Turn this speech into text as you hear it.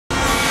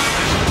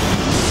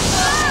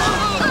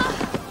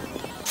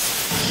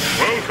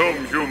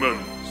Welcome,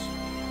 humans.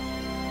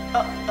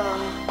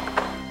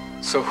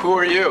 So who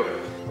are you?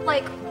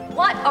 Like,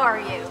 what are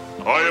you?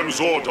 I am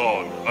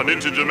Zordon, an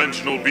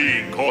interdimensional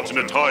being caught in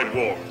a time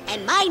warp.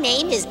 And my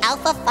name is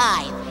Alpha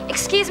 5.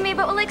 Excuse me,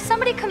 but will like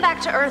somebody come back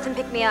to Earth and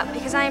pick me up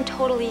because I am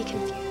totally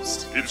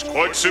confused. It's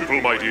quite simple,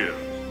 my dear.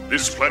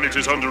 This planet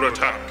is under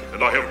attack,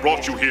 and I have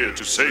brought you here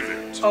to save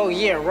it. Oh,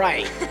 yeah,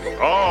 right.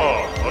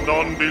 Ah, a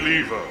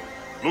non-believer.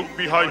 Look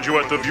behind you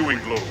at the viewing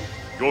globe.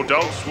 Your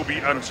doubts will be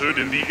answered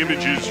in the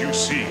images you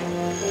see.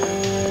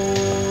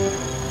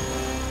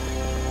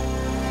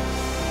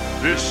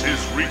 This is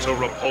Rita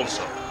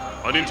Repulsa,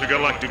 an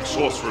intergalactic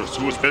sorceress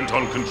who is bent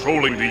on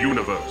controlling the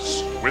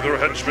universe. With her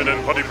henchmen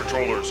and putty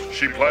patrollers,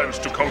 she plans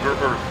to conquer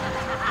Earth.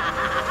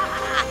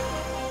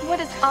 What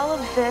does all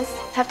of this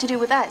have to do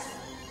with us?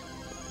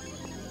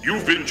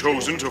 You've been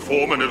chosen to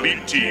form an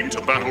elite team to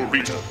battle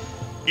Rita.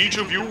 Each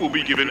of you will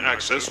be given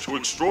access to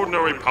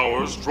extraordinary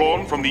powers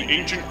drawn from the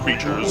ancient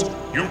creatures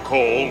you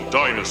call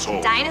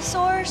dinosaurs.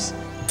 Dinosaurs?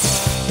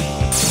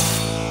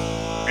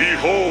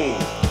 Behold,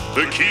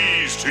 the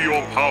keys to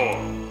your power.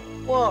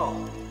 Whoa,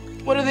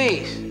 what are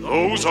these?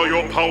 Those are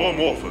your power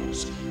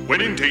morphers.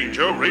 When in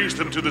danger, raise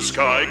them to the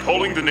sky,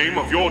 calling the name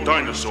of your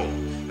dinosaur,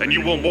 and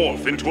you will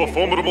morph into a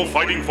formidable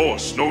fighting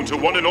force known to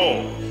one and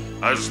all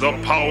as the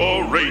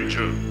Power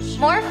Rangers.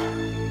 Morph?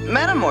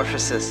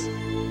 Metamorphosis.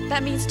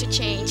 That means to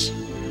change.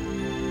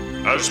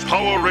 As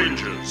Power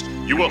Rangers,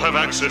 you will have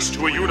access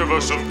to a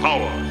universe of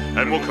power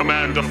and will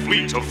command a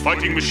fleet of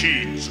fighting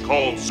machines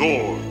called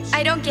Zords.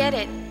 I don't get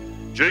it.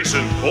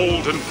 Jason,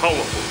 bold and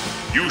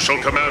powerful, you shall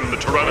command the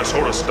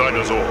Tyrannosaurus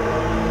dinosaur.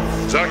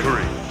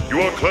 Zachary, you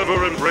are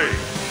clever and brave.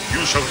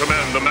 You shall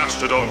command the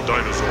Mastodon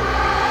dinosaur.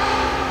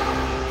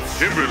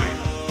 Kimberly,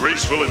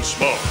 graceful and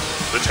smart,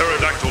 the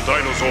Pterodactyl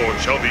dinosaur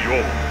shall be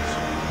yours.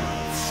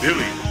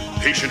 Billy,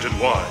 patient and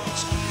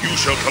wise, you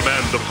shall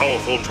command the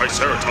powerful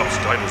Triceratops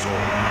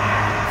dinosaur.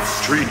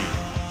 Trini,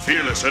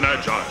 fearless and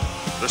agile,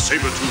 the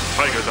saber-toothed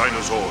tiger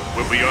dinosaur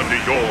will be under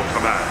your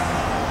command.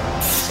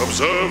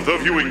 Observe the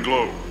viewing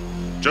globe.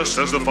 Just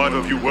as the five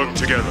of you work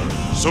together,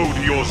 so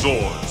do your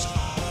Zords.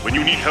 When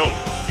you need help,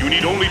 you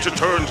need only to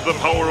turn to the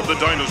power of the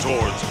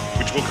dinosaurs,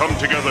 which will come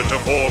together to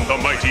form the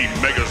mighty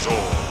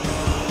Megazord.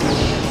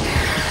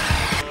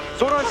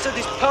 Zordon said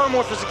these power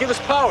morphers will give us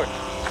power.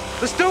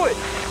 Let's do it!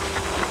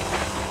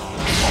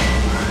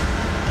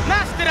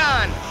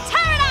 Mastodon!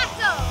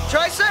 Pterodactyl!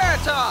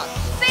 Triceratops!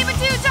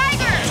 Saber-tooth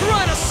tiger!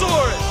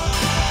 Tyrannosaurus!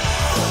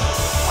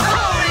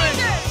 Power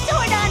Rangers!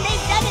 Zordon,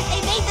 they've done it!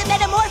 They made the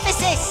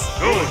metamorphosis!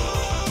 Good.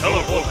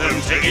 Teleport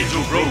them to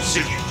Angel Grove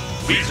City.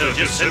 Rita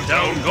just sent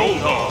down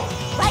Goldar.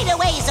 Right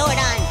away,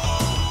 Zordon!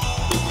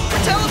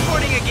 We're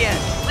teleporting again!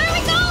 Where are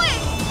we going?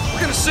 We're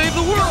gonna save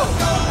the world!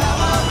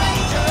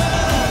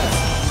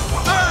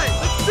 Alright,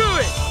 let's do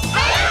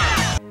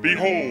it!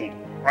 Behold,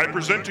 I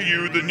present to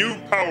you the new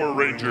Power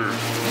Rangers.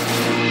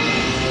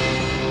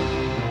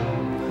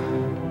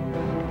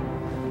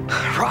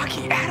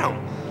 Rocky, Adam!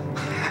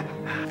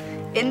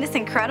 Isn't this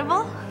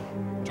incredible?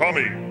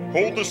 Tommy,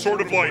 hold the Sword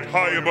of Light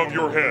high above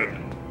your head.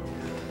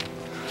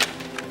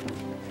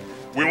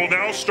 We will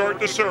now start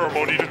the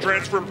ceremony to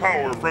transfer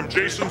power from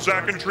Jason,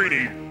 Zach, and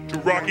Trini to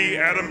Rocky,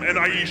 Adam, and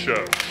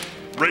Aisha.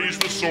 Raise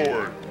the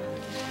sword.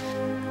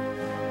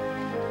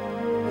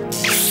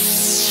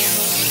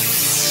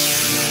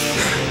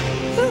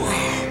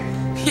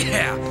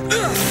 Yeah!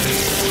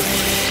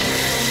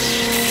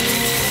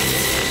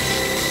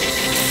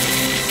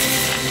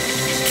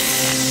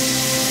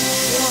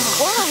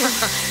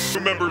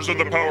 New members of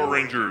the Power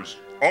Rangers,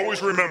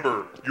 always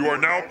remember, you are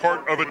now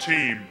part of a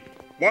team.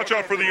 Watch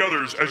out for the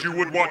others as you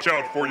would watch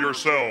out for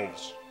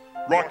yourselves.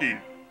 Rocky,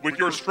 with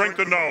your strength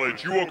and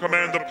knowledge, you will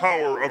command the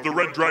power of the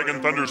Red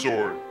Dragon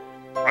Thunderzord.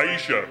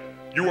 Aisha,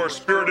 you are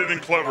spirited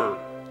and clever.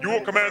 You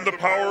will command the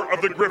power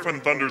of the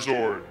Griffin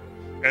Thunderzord.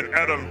 And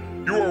Adam,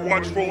 you are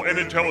watchful and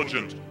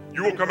intelligent.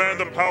 You will command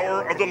the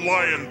power of the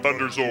Lion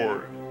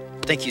Thunderzord.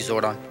 Thank you,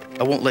 Zordon.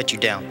 I won't let you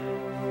down.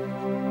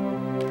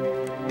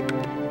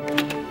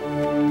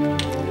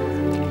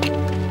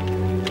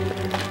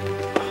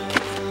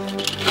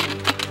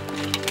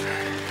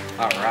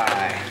 All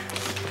right.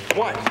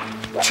 1,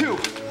 2,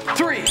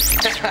 3.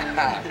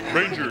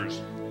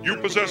 Rangers, you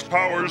possess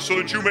powers so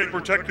that you may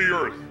protect the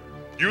Earth.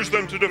 Use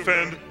them to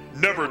defend,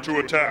 never to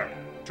attack.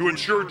 To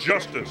ensure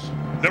justice,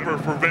 never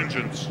for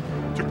vengeance.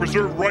 To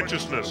preserve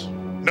righteousness,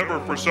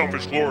 never for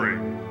selfish glory.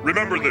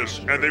 Remember this,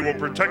 and they will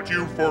protect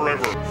you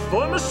forever.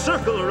 Form a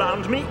circle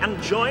around me and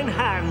join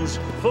hands,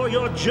 for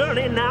your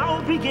journey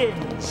now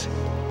begins.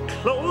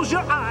 Close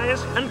your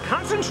eyes and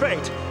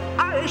concentrate.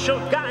 I shall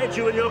guide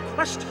you in your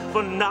quest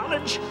for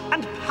knowledge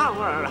and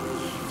power.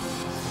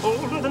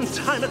 Older than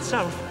time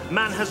itself,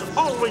 man has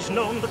always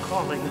known the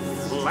calling.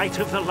 Light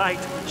of the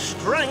light,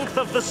 strength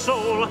of the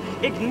soul,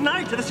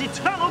 ignite this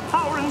eternal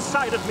power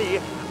inside of me.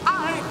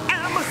 I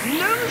am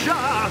Ninja!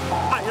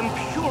 I am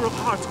pure of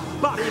heart,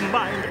 body,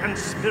 mind, and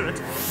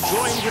spirit.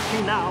 Join with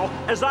me now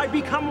as I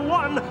become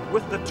one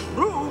with the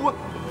true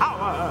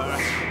power.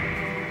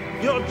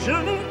 Your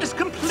journey is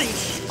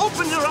complete.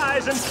 Open your eyes.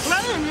 skies and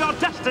claim your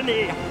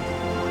destiny!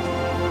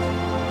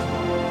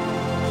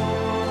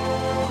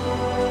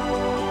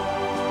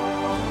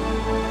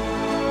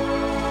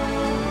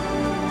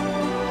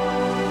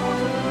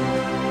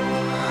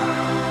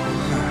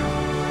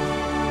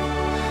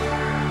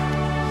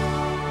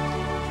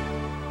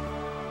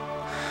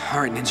 All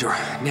right,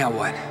 Ninja, now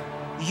what?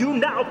 You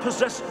now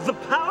possess the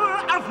power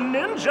of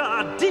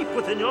ninja deep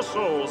within your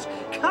souls.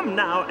 Come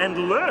now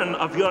and learn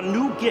of your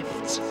new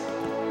gifts.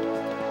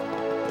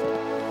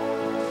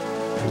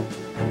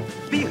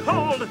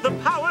 Behold the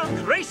power,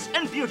 grace,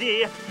 and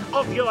beauty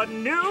of your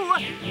new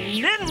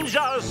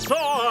ninja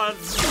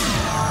swords.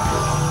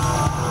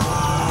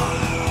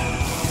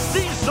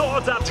 These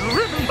swords are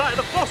driven by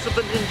the force of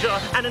the ninja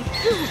and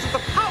infused with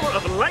the power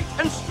of light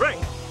and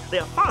strength. They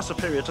are far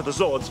superior to the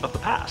swords of the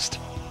past.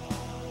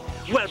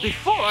 Where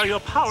before your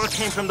power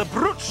came from the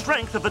brute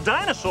strength of the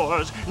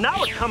dinosaurs,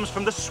 now it comes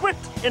from the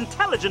swift,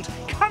 intelligent,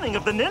 cunning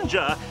of the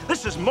ninja.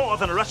 This is more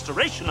than a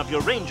restoration of your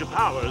range of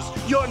powers.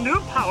 Your new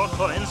power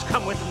coins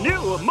come with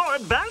new, more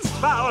advanced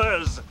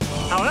powers.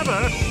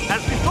 However,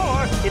 as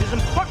before, it is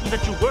important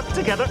that you work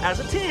together as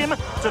a team.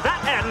 To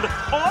that end,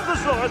 all the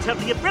Zords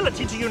have the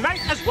ability to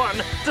unite as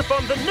one to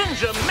form the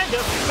Ninja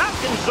Mega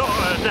Falcon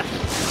Zord.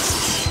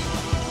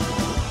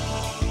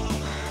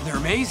 They're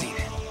amazing.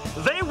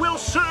 They will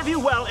serve you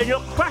well in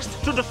your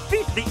quest to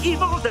defeat the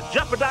evils that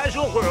jeopardize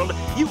your world.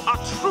 You are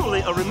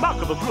truly a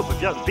remarkable group of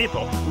young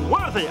people,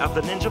 worthy of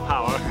the ninja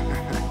power.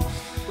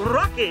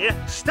 Rocky,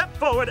 step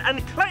forward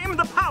and claim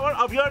the power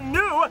of your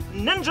new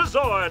Ninja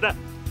Zord.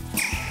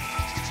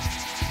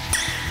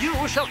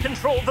 You shall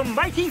control the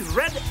mighty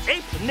Red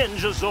Ape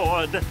Ninja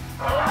Zord.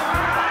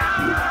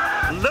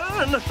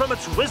 Learn from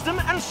its wisdom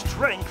and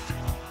strength.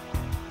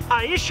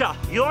 Aisha,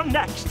 you're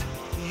next.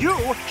 You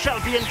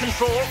shall be in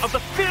control of the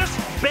fierce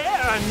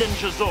Bear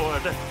Ninja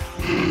Zord.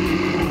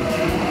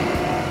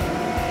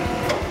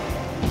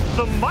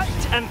 The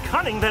might and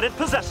cunning that it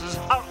possesses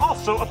are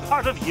also a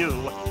part of you.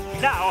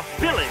 Now,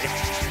 Billy,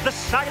 the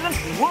silent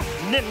Wolf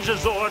Ninja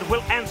Zord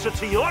will answer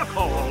to your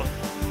call.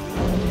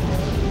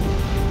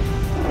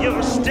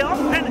 Your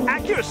stealth and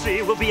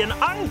accuracy will be an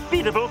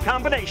unbeatable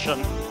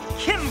combination.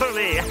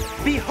 Kimberly,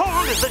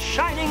 behold the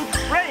shining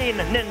Crane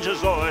Ninja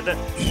Zord.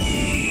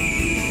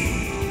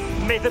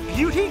 May the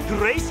beauty,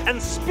 grace, and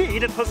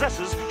speed it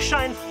possesses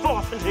shine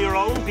forth into your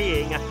own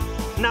being.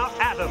 Now,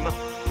 Adam,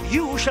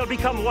 you shall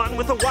become one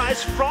with the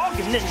wise Frog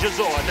Ninja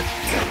Zord.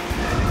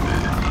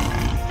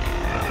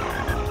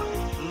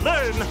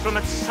 Learn from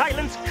its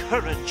silent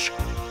courage.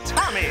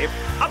 Tommy,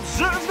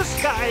 observe the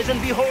skies and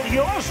behold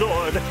your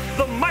Zord,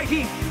 the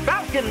mighty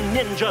Falcon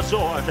Ninja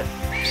Zord.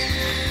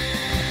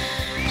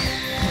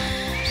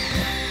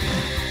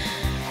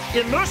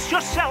 Immerse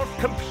yourself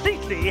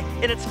completely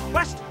in its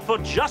quest for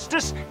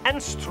justice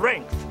and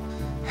strength.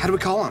 How do we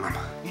call on them?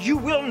 You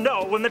will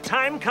know when the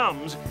time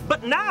comes,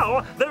 but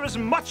now there is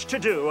much to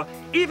do.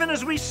 Even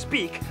as we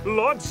speak,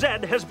 Lord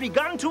Zed has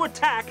begun to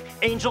attack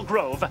Angel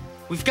Grove.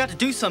 We've got to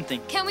do something.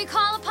 Can we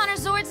call upon our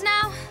Zords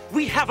now?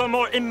 We have a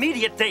more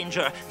immediate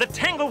danger. The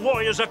Tenga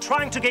warriors are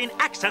trying to gain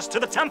access to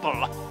the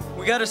temple.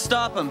 We gotta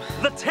stop them.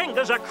 The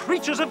Tengas are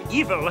creatures of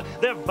evil.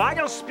 Their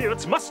vile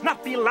spirits must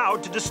not be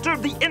allowed to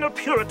disturb the inner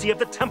purity of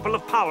the Temple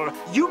of Power.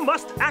 You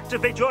must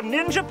activate your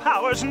ninja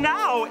powers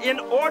now in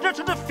order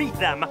to defeat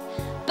them.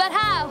 But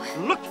how?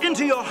 Look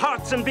into your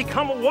hearts and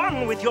become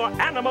one with your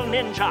animal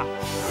ninja.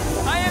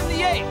 I am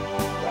the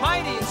ape,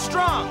 mighty and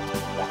strong.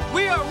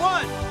 We are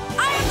one.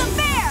 I am the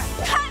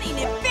bear, cunning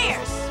and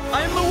fierce.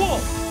 I am the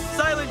wolf,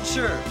 silent and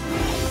sure.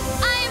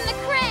 I am the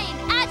crane,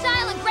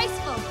 agile and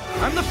graceful.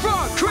 I'm the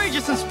frog,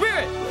 courageous in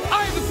spirit.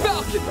 I am the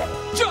falcon,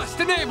 just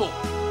and able.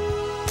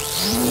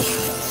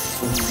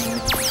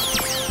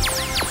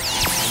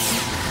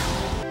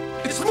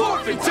 It's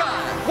Morphin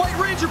time! White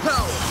Ranger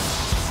power!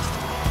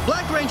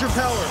 Black Ranger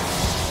power!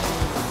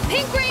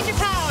 Pink Ranger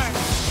power.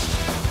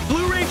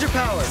 Blue Ranger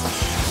power!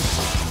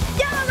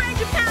 Yellow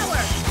Ranger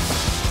power.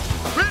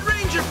 Red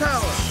Ranger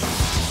power!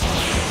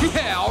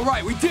 Yeah, all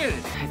right, we did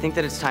it. I think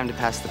that it's time to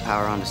pass the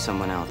power on to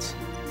someone else.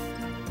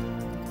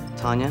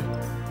 Tanya,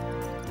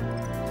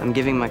 I'm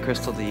giving my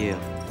crystal to you.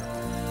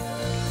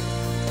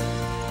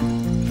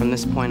 From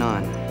this point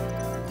on,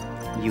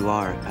 you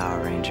are a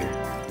Power Ranger.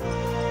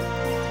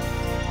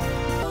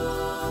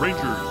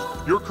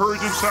 Rangers, your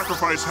courage and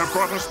sacrifice have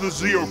brought us the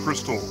Zeo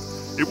Crystal.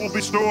 It will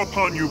bestow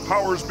upon you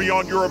powers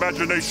beyond your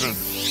imagination.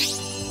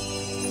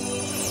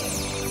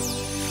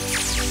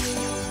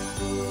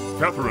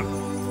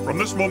 Catherine, from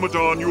this moment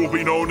on, you will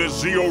be known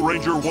as Zeo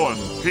Ranger 1,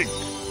 Pink.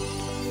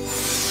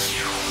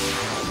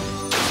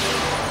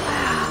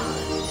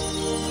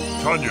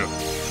 Tanya,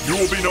 you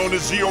will be known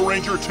as Zeo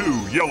Ranger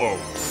 2, Yellow.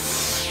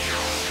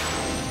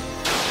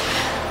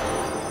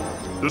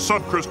 The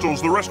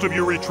subcrystals the rest of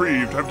you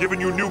retrieved have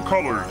given you new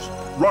colors.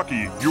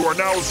 Rocky, you are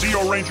now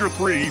Zeo Ranger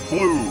 3,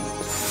 Blue.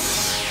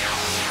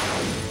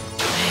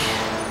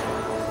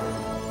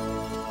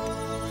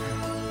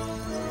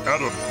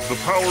 Adam, the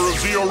power of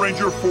Zeo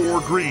Ranger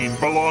 4, Green,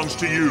 belongs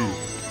to you.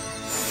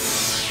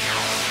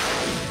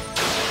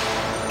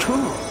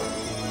 Cool.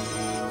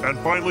 And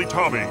finally,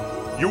 Tommy,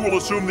 you will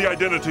assume the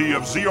identity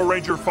of Zeo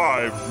Ranger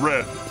 5,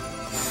 Red.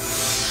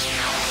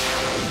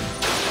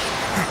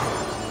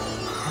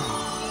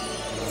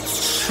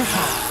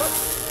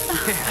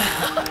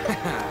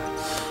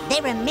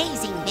 They're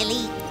amazing,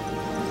 Billy.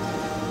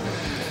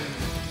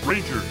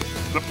 Rangers,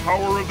 the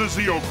power of the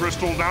Zeo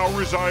Crystal now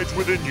resides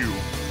within you.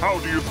 How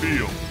do you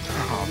feel?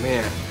 Oh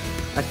man,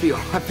 I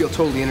feel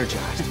totally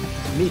energized.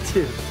 Me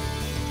too.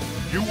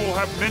 You will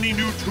have many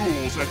new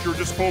tools at your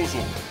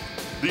disposal.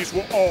 These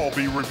will all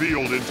be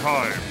revealed in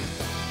time.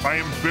 I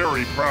am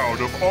very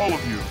proud of all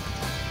of you.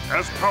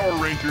 As Power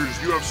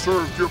Rangers, you have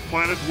served your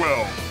planet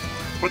well.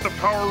 But the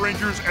Power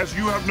Rangers as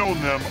you have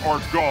known them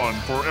are gone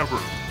forever.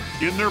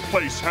 In their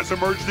place has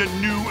emerged a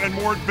new and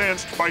more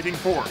advanced fighting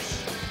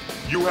force.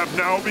 You have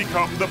now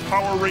become the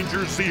Power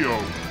Ranger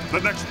Zeo, the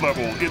next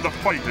level in the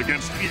fight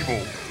against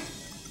evil.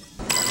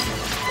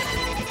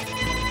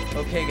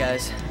 Okay,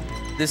 guys.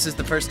 This is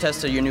the first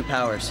test of your new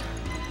powers.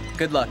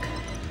 Good luck.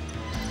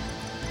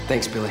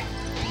 Thanks, Billy,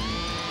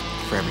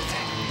 for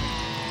everything.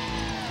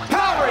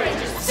 Power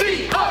Rangers,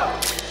 Zeo!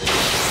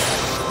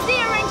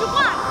 Zeo Ranger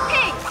 1,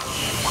 pink!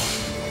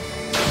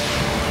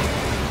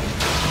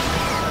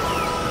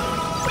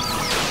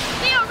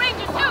 Zeo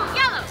Ranger 2,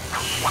 yellow!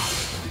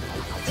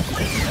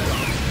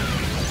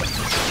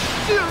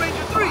 Zeo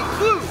Ranger 3,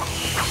 blue.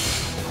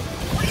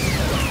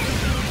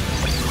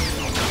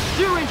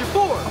 Zeo Ranger 4,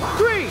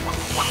 green.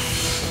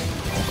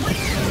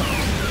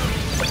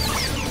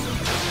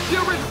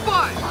 Zeo Ranger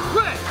 5,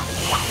 red.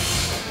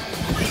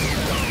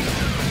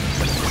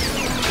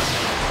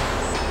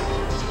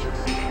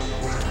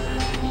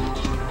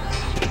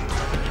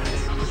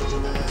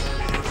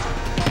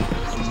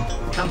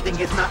 Something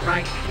is not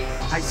right.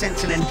 I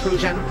sense an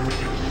intrusion.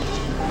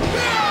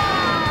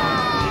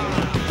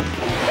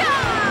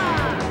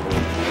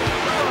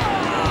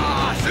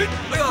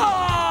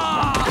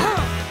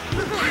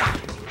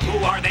 Who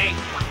are they?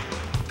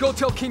 Go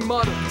tell King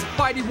Mondo it's a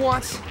fight he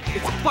wants,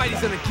 it's a fight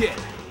he's gonna get.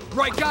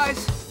 Right,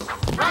 guys?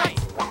 Right!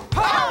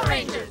 Power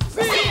Rangers,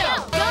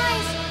 Zeo!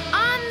 Guys,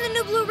 I'm the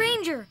new Blue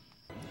Ranger.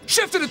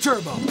 Shift to the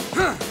turbo.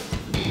 Mountain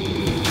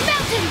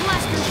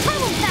Blaster,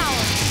 turbo power.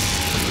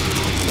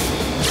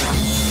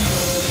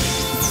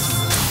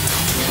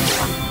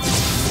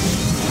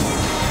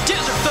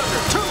 Desert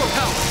Thunder, turbo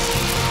power.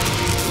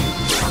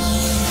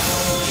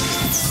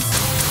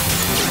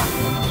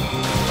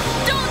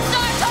 Don't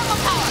Star, turbo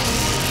power!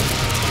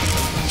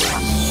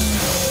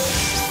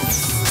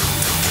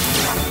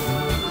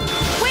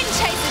 Wind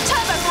Chaser,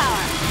 turbo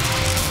power!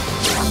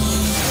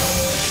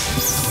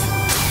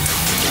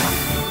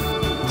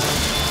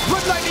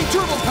 Red Lightning,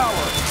 turbo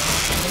power.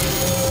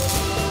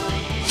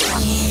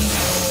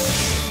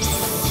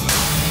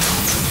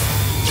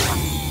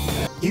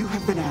 You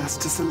have been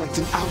asked to select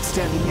an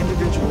outstanding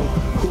individual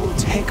who will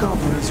take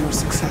over as your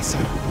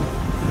successor.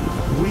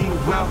 We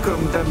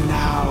welcome them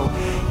now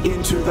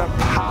into the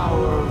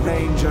Power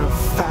Ranger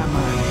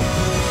family.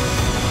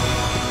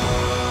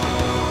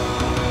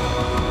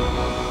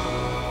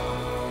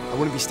 I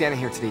wouldn't be standing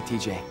here today,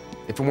 TJ,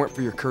 if it weren't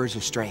for your courage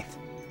and strength.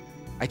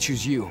 I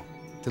choose you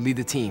to lead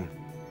the team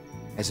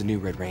as a new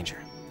Red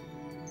Ranger.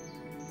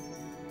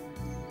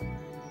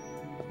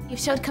 You've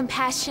showed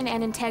compassion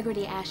and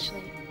integrity,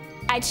 Ashley.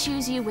 I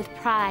choose you with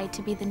pride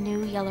to be the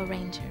new Yellow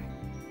Ranger.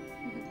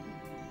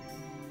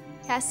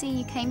 Cassie,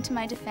 you came to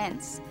my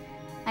defense.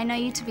 I know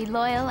you to be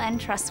loyal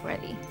and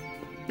trustworthy.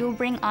 You will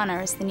bring honor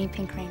as the new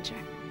Pink Ranger.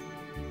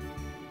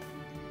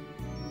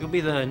 You'll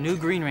be the new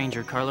Green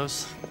Ranger,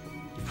 Carlos.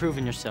 You've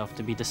proven yourself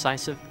to be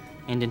decisive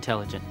and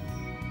intelligent.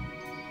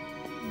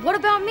 What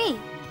about me?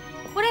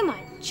 What am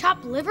I,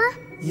 chopped liver?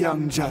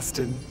 Young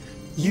Justin,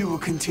 you will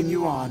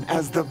continue on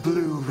as the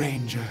Blue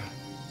Ranger.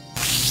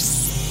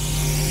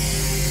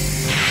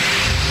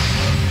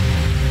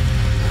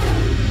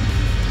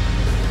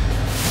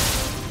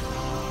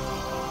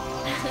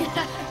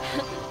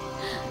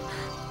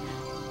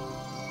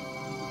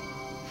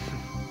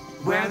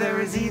 Where there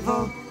is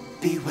evil,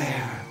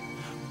 beware.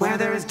 Where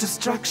there is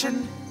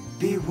destruction,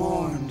 be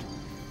warned.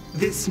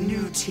 This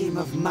new team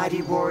of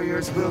mighty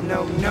warriors will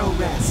know no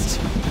rest.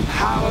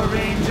 Power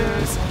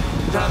Rangers,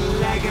 the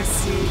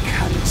legacy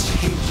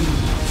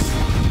continues.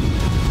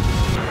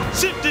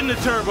 Shift into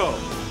turbo!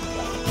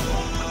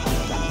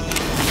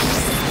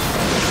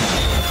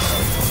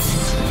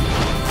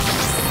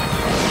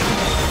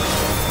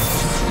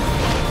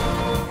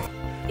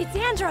 It's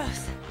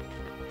Andros.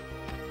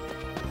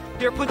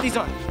 Here, put these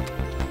on.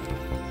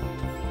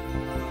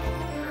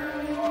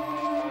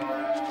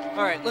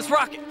 All right, let's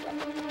rock it.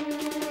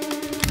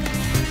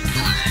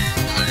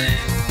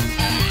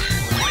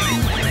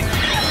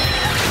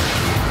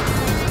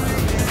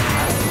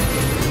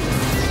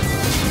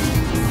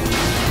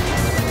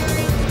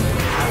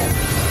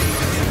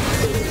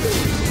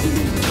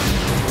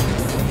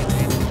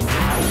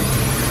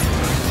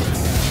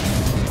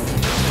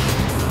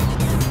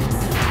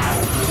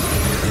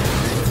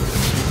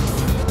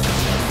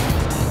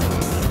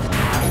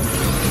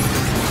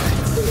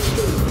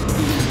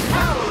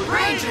 Power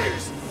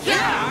Rangers,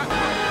 yeah!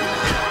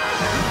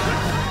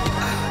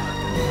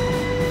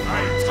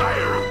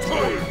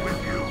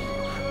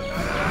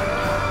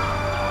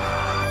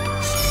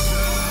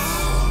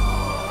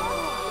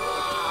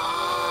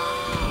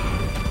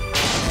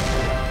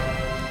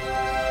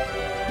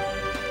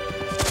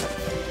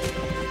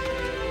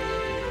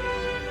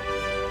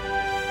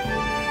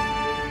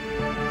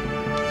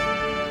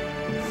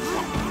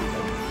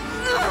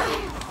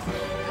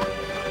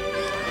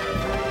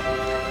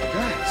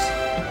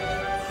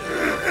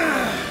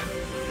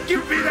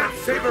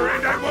 saber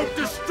and I won't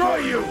destroy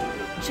you!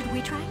 Should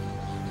we try?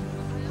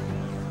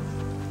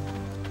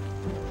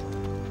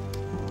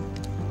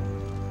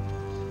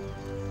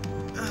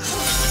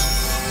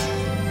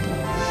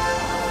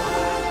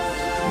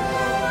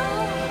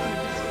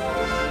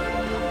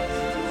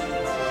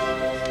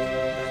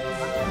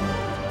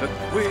 The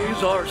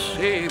Quasar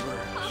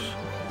Sabers.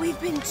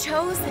 We've been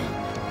chosen.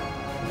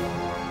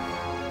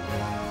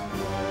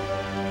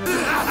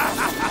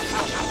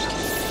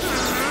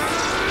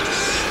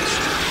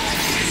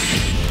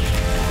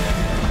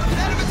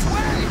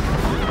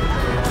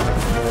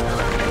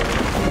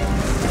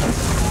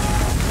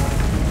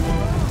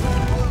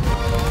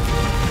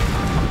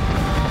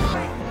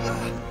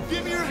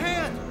 Give me your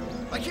hand!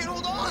 I can't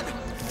hold on!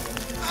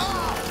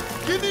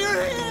 Give me your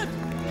hand!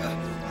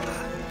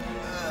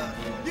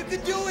 You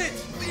can do it!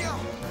 Leo!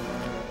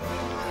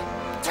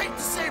 Take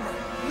the saber!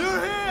 Your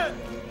hand!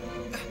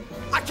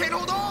 I can't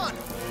hold on!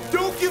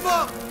 Don't give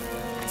up!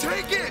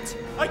 Take it!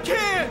 I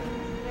can!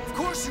 Of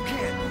course you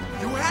can!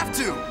 You have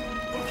to!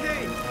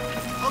 Okay,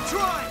 I'll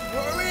try!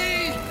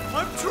 Hurry!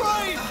 I'm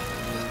trying!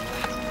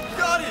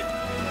 Got it!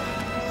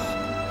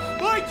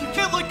 Mike, you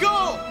can't let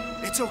go!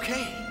 It's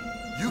okay.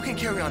 You can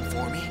carry on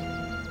for me.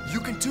 You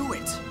can do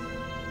it.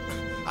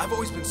 I've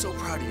always been so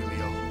proud of you,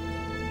 Leo.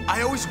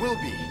 I always will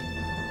be.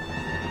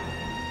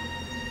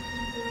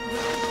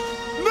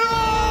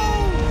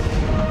 No!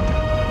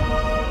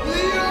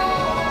 Leo!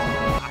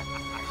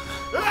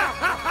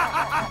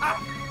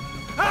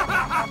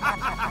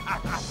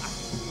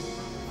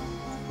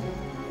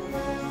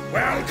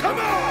 Well, come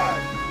on!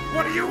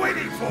 What are you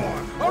waiting for?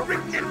 A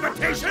written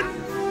invitation?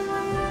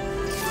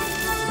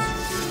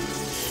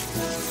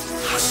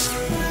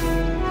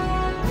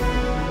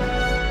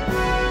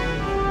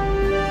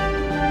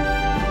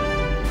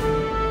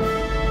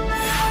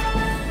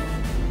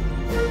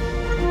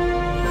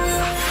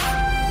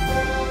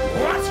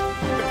 What?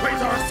 The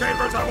Quasar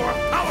Sabers are more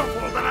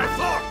powerful than I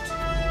thought!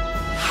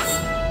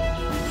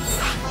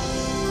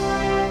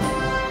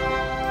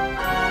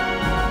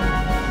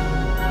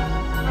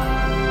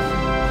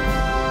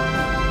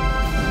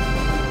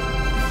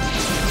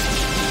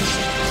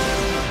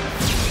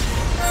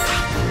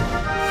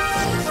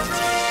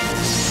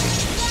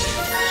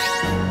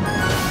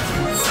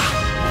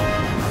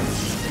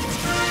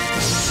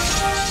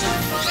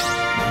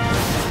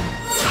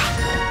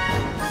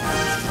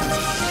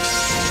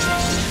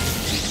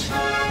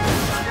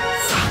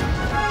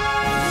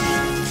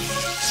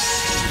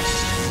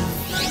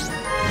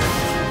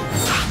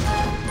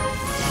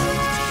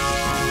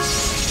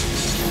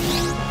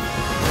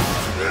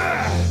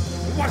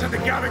 What in the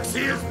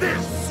galaxy is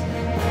this?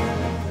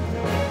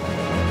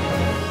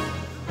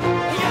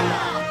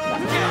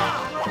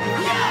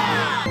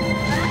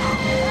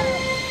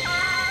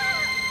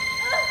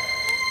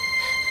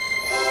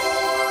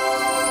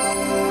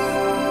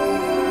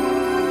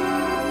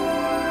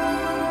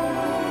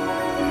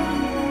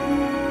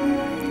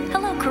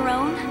 Hello,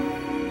 Corone.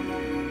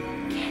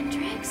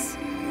 Kendrix?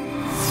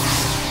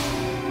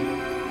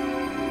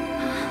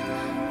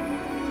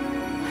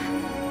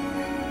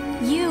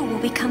 You will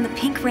become the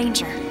Pink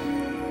Ranger.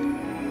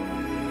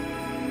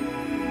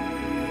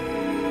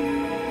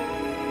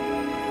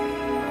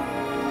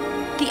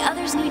 The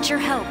others need your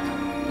help.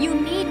 You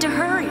need to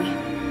hurry.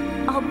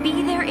 I'll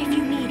be there if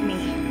you need me.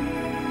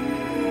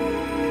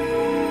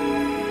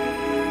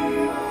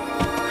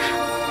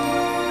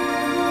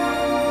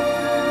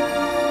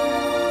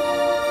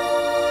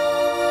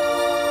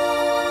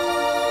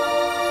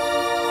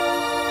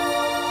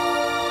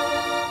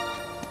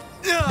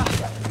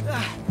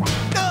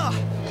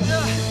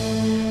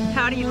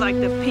 How do you like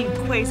the pink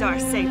Quasar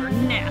Saber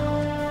now?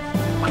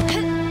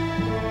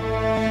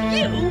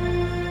 You?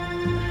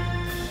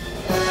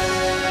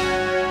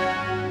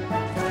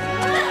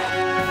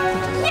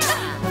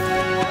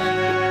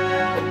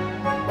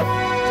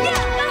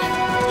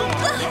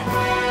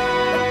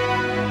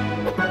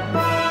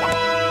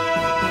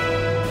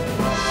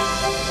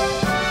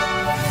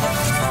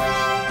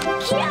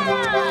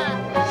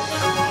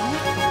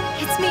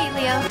 It's me,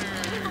 Leo.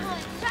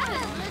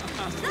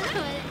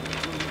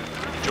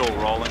 Joel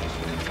Rawlings.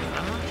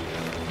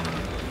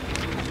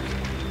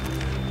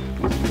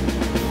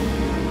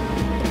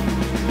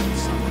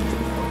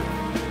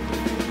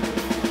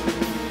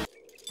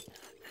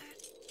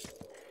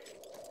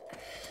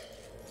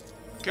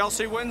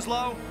 Kelsey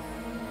Winslow,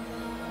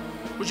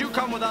 would you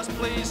come with us,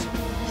 please?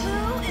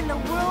 Who in the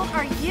world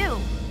are you?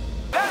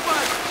 That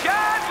was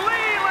Chad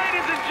Lee,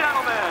 ladies and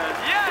gentlemen!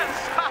 Yes!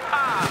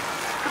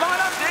 Come on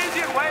up,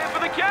 Daisy, and wave for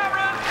the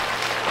camera!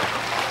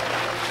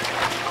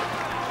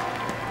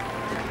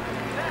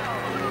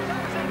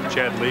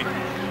 Chad Lee.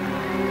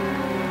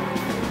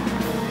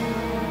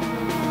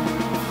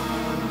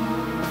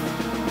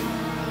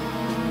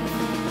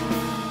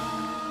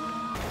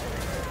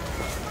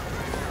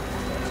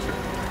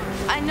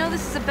 I know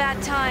this is a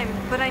bad time,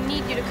 but I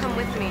need you to come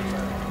with me.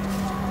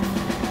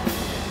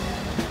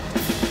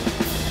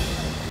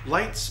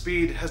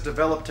 Lightspeed has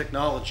developed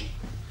technology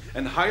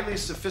and highly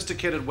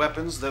sophisticated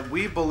weapons that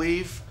we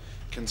believe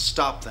can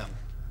stop them.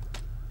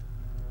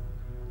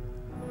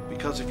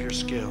 because of your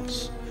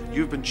skills.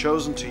 You've been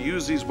chosen to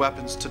use these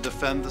weapons to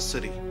defend the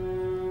city.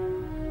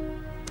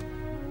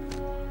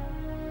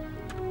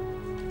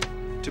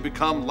 To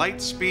become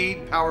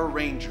Lightspeed Power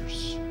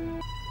Rangers.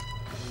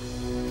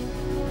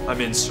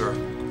 I'm in, sir.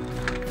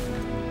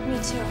 Me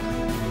too.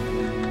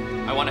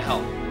 I want to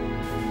help.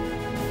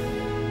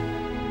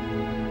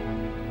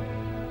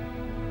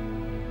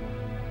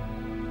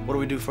 What do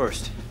we do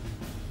first?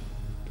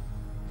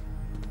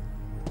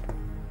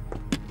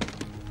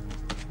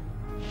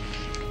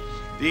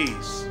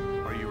 These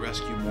are your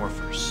rescue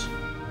morphers.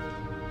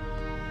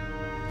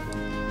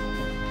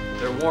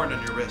 They're worn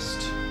on your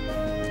wrist.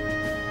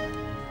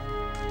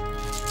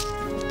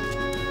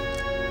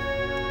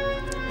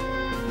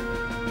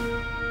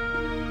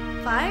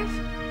 Five?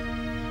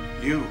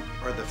 You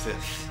are the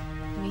fifth.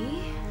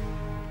 Me?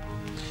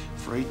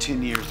 For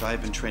 18 years,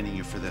 I've been training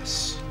you for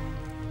this.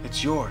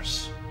 It's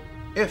yours,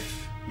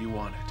 if you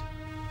want it.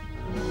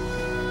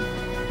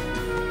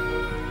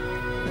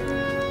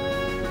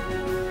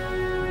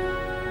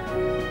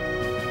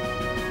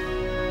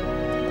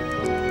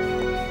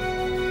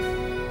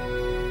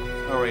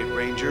 All right,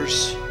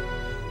 Rangers.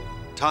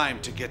 Time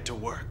to get to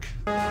work.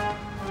 You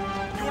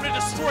want to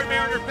destroy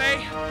Mariner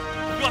Bay?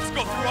 You must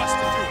go through us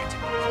to do it.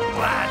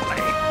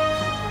 Gladly.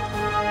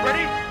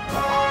 Ready?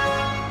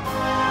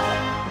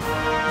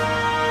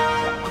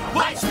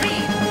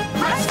 Lightspeed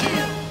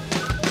rescue!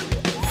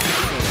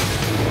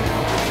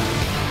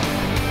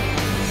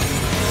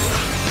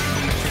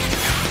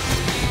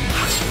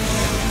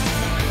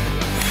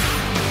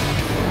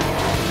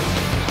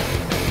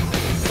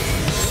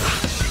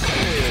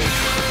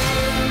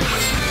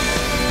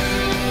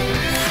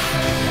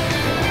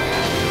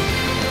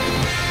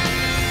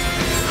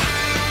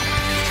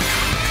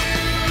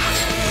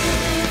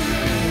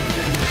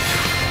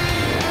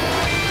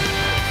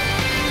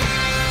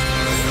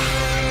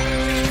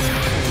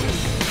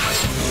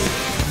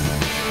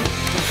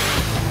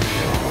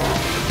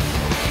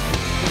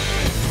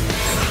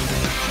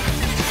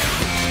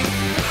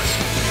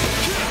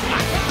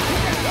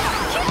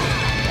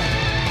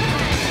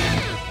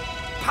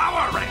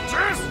 Power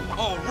Rangers?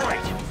 All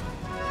right.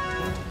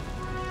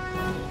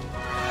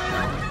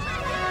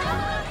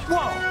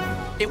 Whoa!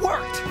 It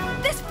worked!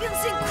 This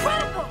feels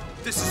incredible!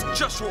 This is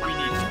just what we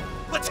need.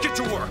 Let's get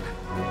to work.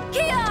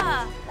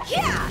 Kia!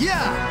 Kia!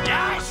 Yeah!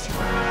 Yes!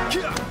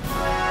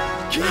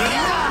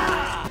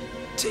 Yeah!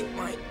 Take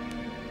my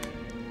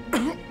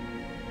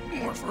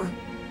morpher.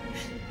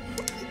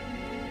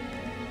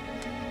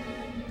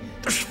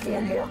 There's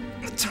 4 more.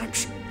 The time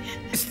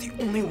is the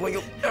only way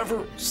you'll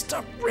ever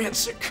stop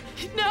Rancic.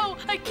 No,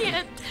 I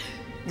can't.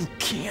 You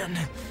can.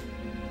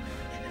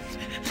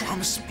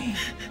 Promise me.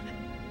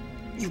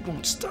 You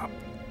won't stop.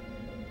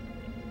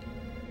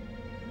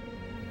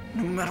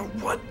 No matter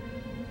what,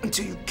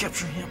 until you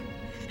capture him.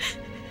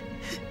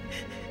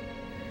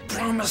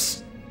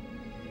 Promise.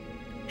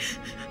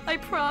 I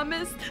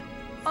promise.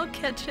 I'll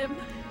catch him.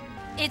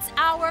 It's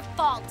our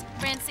fault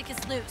Rancic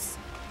is loose.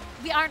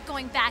 We aren't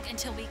going back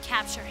until we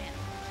capture him.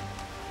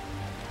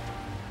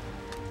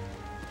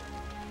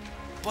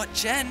 But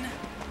Jen,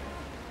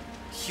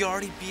 he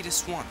already beat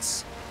us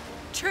once.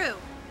 True,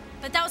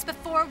 but that was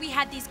before we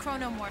had these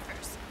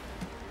chronomorphers.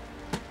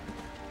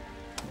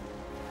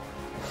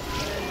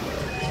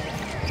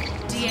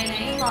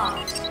 DNA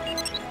locked.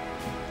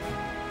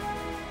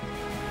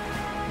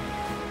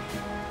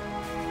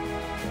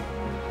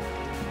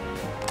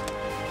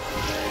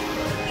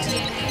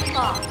 DNA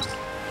locked.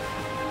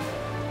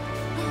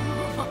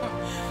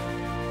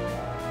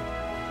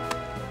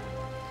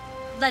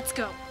 Let's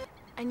go.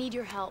 I need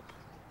your help.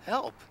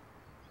 Help?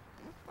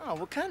 Oh,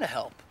 what kind of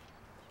help?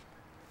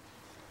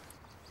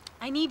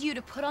 I need you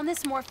to put on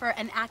this morpher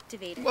and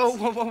activate it. Whoa,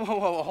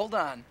 hold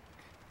on.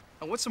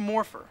 Now, what's a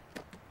morpher?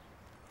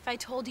 If I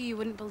told you, you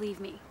wouldn't believe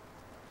me.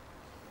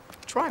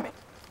 Try me.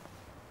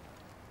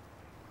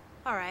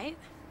 All right.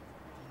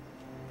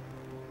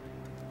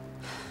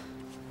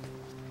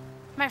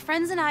 My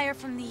friends and I are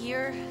from the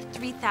year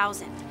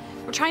 3000.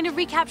 We're trying to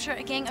recapture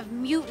a gang of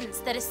mutants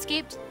that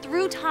escaped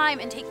through time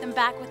and take them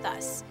back with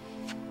us.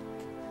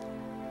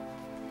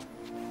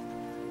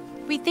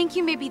 We think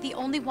you may be the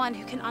only one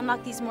who can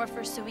unlock these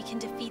morphers so we can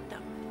defeat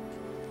them.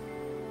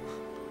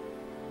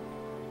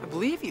 I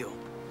believe you.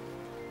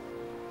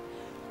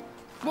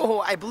 Whoa,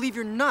 I believe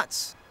you're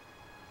nuts.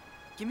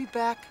 Give me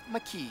back my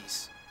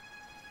keys.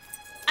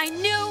 I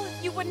knew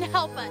you wouldn't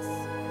help us.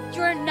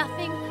 You're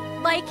nothing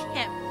like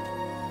him.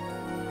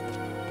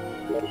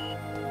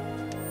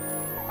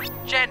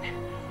 Jen,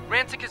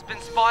 Rancic has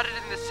been spotted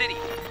in the city.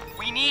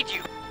 We need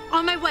you.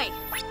 On my way.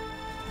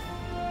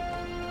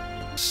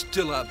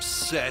 Still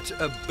upset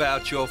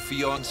about your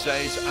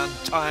fiancé's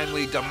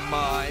untimely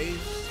demise?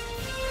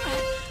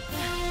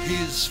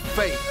 His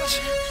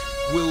fate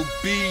will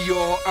be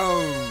your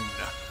own.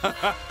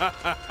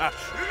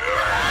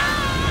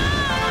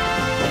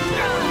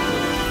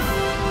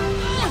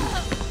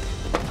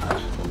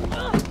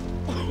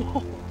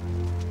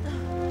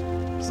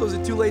 So is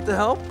it too late to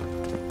help?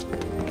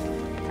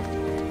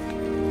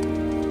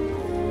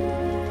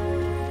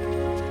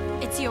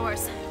 It's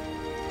yours.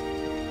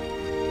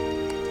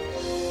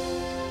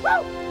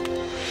 Woo!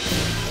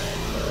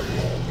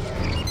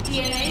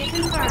 DNA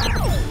confirmed.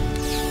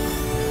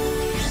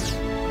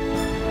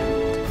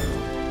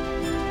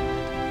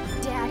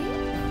 Daddy?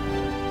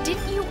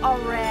 Didn't you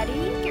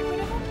already get rid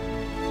of him?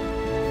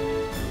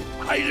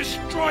 I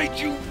destroyed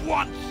you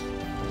once,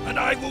 and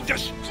I will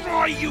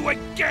destroy you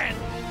again!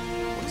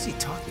 What is he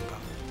talking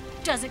about?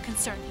 Doesn't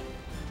concern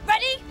you.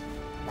 Ready?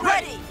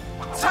 Ready!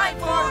 Time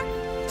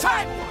for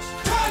Time Force!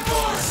 Time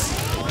Force!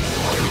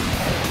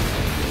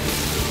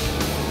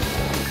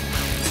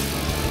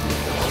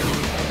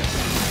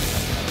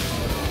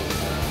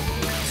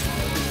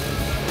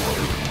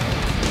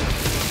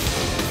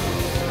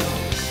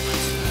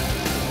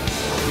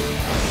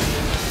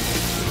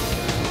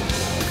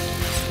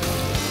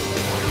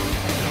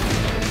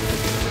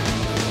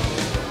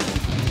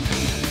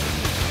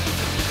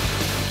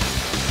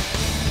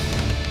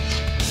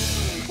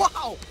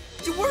 Wow!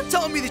 You weren't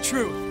telling me the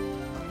truth.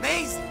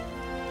 Amazing.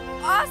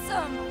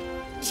 Awesome!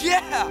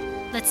 Yeah!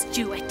 Let's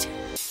do it.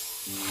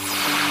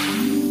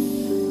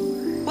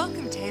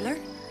 Welcome, Taylor.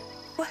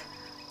 What?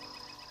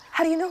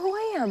 How do you know who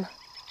I am?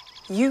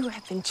 You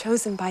have been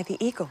chosen by the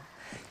Eagle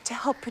to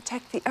help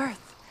protect the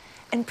Earth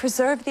and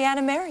preserve the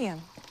Animarium.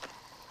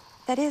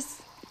 That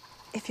is,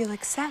 if you'll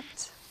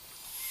accept.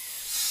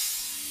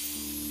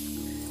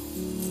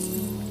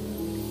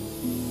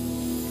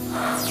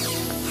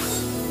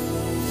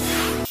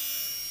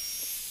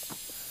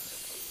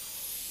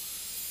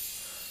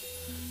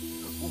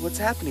 What's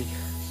happening?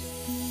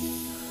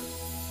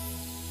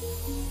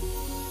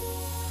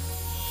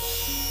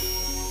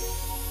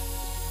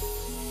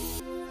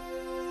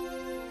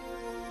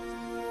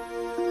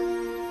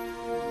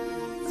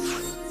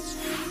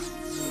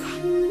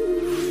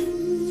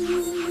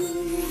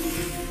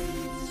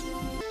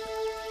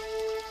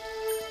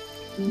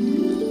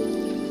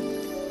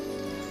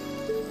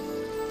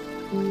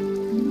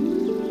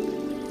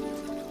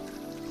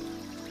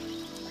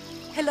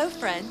 Hello,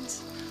 friend.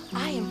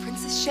 I am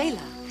Princess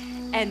Shayla,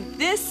 and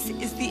this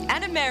is the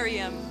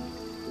Animarium.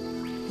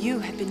 You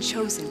have been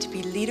chosen to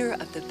be leader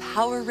of the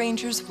Power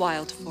Rangers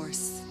Wild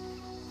Force,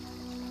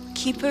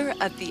 keeper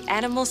of the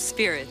animal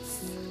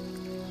spirits.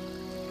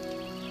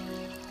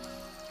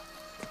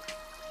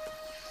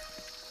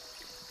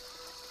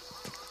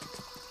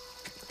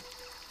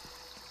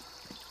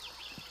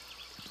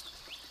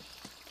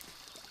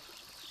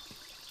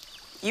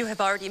 You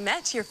have already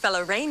met your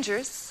fellow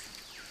Rangers.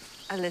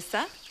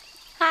 Alyssa.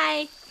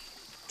 Hi.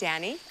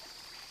 Danny.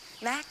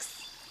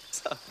 Max.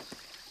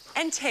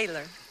 And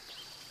Taylor.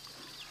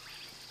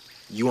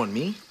 You want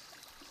me?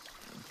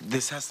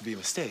 This has to be a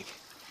mistake.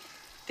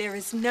 There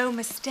is no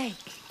mistake.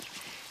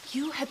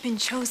 You have been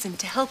chosen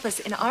to help us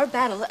in our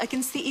battle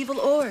against the evil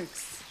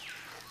orgs.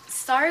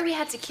 Sorry we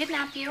had to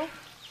kidnap you.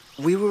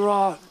 We were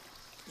all,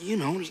 you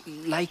know,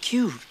 like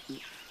you.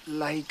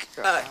 Like,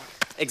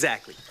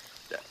 Exactly.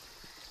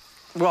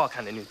 We're all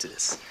kind of new to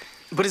this,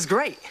 but it's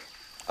great.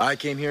 I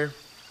came here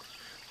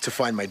to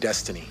find my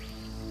destiny.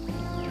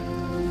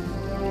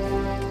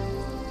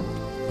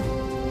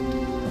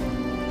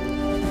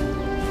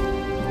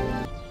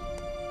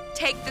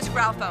 Take this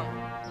growl phone.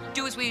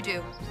 Do as we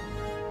do.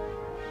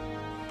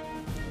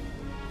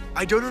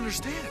 I don't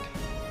understand.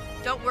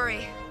 Don't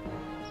worry.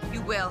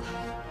 You will.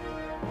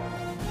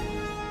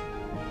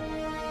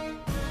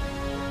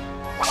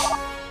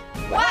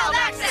 Wild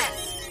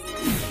access!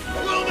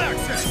 Wild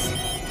access!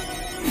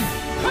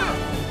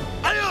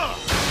 Hi-ya!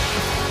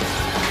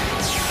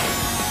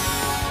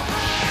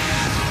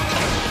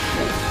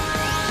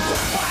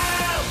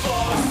 Wild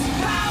Force,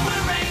 Power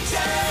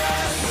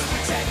Rangers, we'll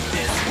protect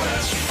this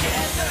world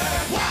together.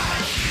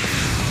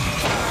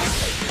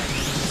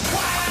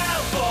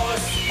 Wild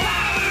Force,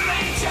 Power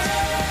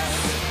Rangers!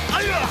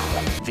 Hi-ya!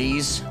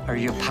 These are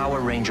your Power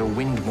Ranger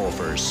Wind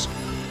Morphers.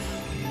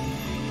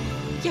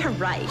 You're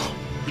right.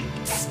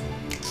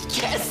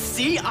 Yes,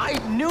 see? I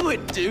knew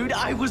it, dude.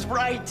 I was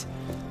right.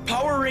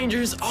 Power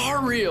Rangers are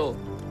real.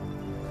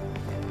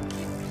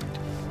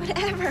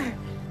 Whatever.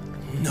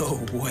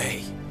 no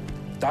way.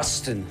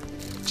 Dustin,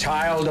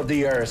 child of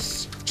the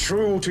earth,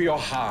 true to your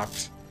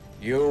heart,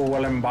 you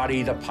will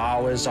embody the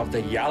powers of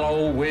the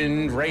Yellow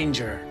Wind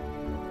Ranger.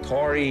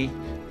 Tori,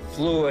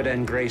 fluid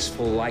and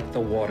graceful like the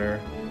water,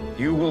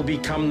 you will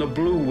become the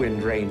Blue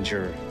Wind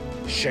Ranger.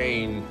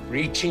 Shane,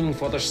 reaching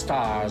for the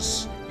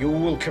stars, you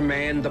will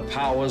command the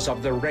powers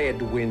of the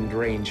Red Wind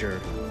Ranger.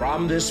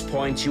 From this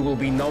point, you will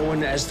be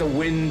known as the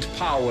Wind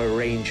Power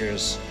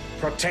Rangers,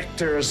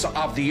 protectors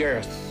of the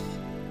Earth.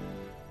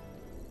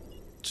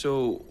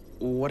 So,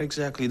 what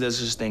exactly does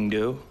this thing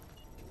do?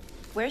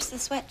 Where's the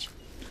switch?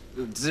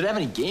 Does it have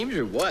any games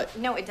or what?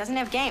 No, it doesn't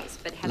have games,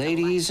 but it has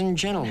Ladies and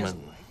gentlemen,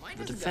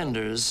 the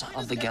defenders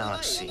of the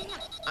galaxy.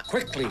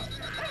 Quickly,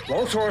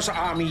 Lothor's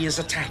army is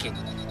attacking.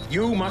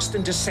 You must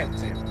intercept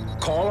them.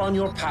 Call on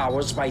your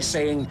powers by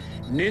saying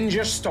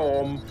Ninja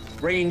Storm,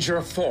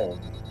 Ranger Form.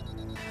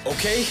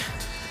 Okay.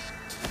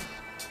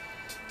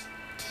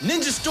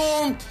 Ninja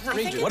Storm,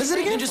 Ranger. What is it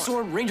again? Ninja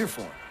Storm, Ranger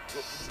Form.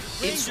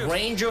 It's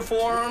Ranger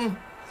Form?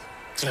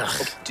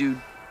 Ugh,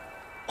 dude,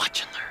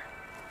 watch and learn.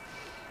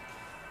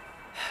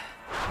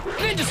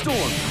 Ninja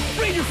Storm!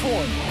 Ranger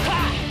form!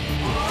 Ha!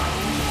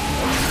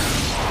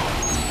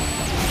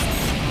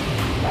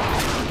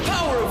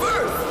 Power of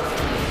Earth!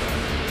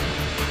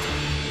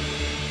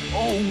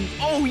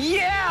 Oh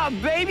yeah,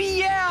 baby,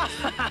 yeah!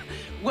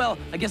 Well,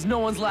 I guess no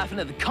one's laughing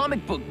at the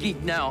comic book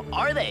geek now,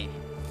 are they?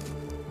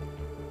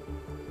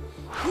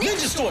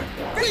 Ninja Storm!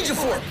 Ranger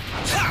form!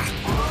 Ha!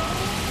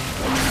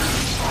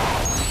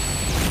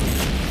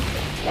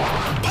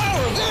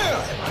 Power of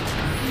Air!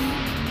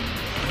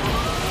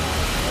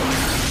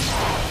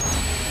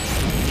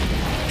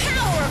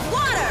 Power of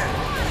water!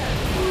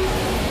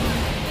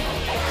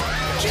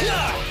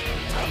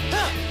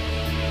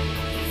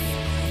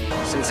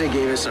 Sensei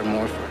gave us our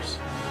Morphers.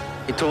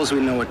 He told us we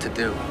know what to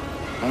do.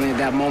 Only at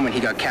that moment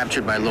he got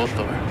captured by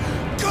Lothar.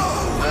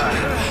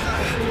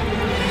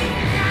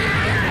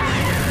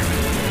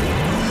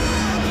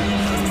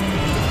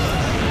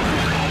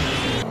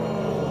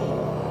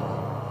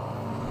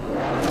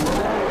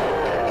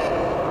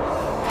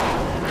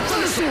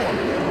 Thunderstorm!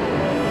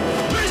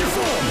 Ranger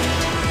form!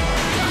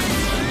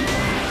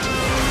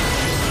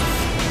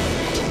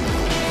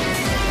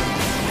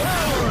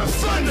 Power of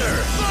Thunder!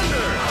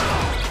 Thunder!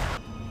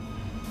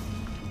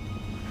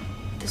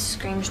 This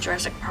screams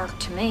Jurassic Park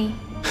to me.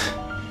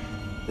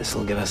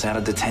 This'll get us out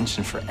of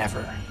detention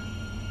forever.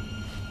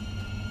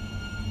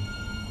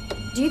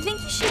 Do you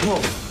think you should... Whoa!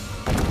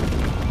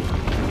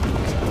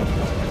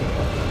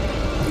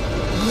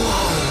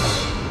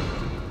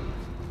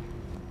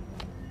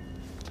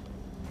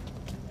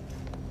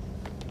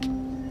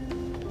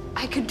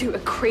 I could do a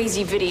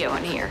crazy video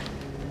in here.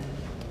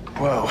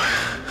 Whoa.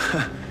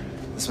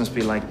 This must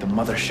be like the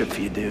mothership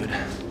for you, dude.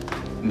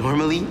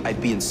 Normally,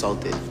 I'd be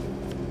insulted.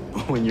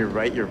 When you're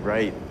right, you're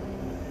right.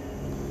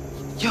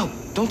 Yo,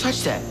 don't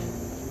touch that.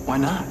 Why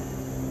not?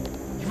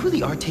 You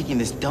really are taking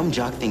this dumb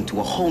jock thing to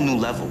a whole new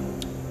level.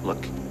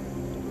 Look,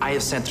 I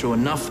have sat through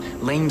enough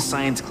lame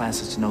science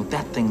classes to know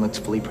that thing looks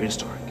fully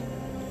prehistoric.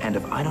 And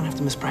if I don't have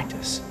to miss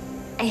practice...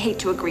 I hate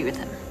to agree with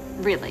him.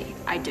 Really,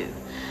 I do.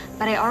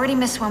 But I already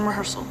missed one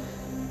rehearsal.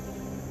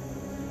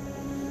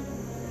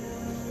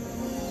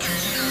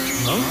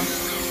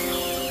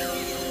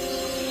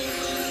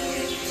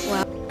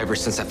 Ever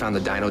since I found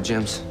the dino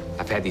gems,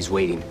 I've had these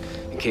waiting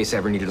in case I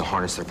ever needed to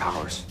harness their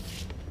powers.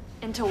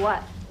 Into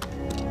what?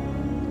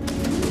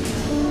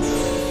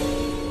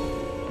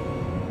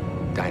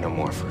 Dino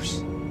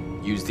morphers.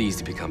 Use these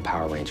to become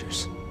Power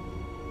Rangers.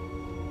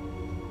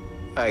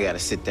 I gotta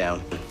sit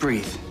down.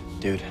 Breathe,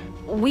 dude.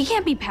 We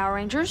can't be Power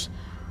Rangers.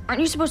 Aren't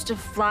you supposed to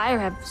fly or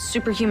have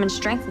superhuman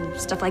strength and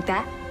stuff like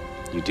that?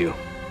 You do.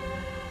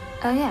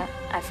 Oh yeah,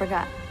 I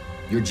forgot.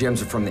 Your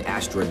gems are from the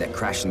asteroid that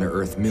crashed into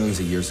Earth millions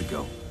of years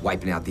ago,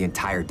 wiping out the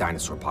entire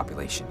dinosaur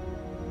population.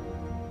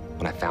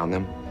 When I found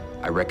them,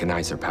 I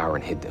recognized their power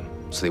and hid them,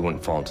 so they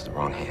wouldn't fall into the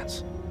wrong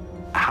hands.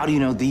 How do you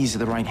know these are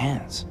the right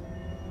hands?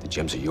 The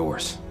gems are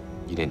yours.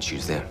 You didn't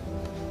choose them.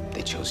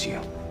 They chose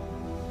you.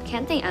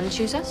 Can't they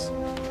unchoose us?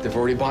 They've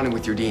already bonded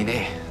with your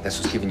DNA. That's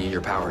what's giving you your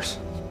powers.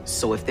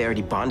 So if they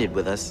already bonded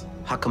with us,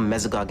 how come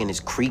Mesogog and his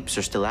creeps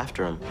are still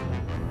after him?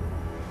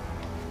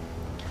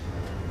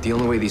 The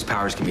only way these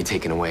powers can be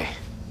taken away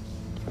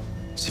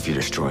is if you're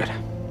destroyed.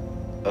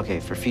 Okay,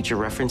 for future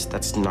reference,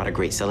 that's not a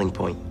great selling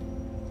point.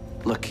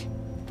 Look,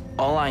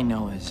 all I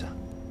know is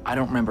I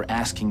don't remember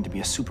asking to be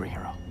a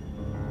superhero.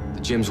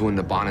 The gems wouldn't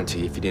have bonded to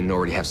you if you didn't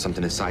already have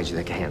something inside you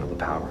that can handle the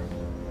power.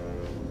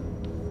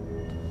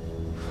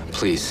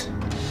 Please.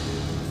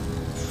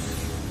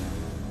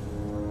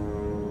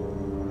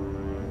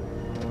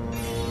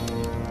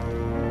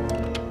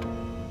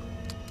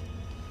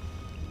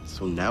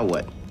 So now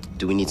what?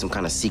 Do we need some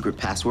kind of secret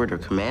password or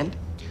command?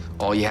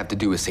 All you have to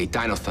do is say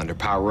Dino Thunder,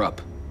 power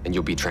up, and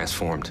you'll be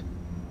transformed.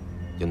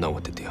 You'll know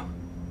what to do.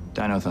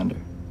 Dino Thunder.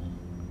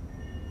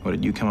 What,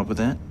 did you come up with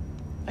that?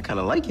 I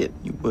kind of like it.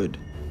 You would.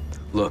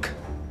 Look,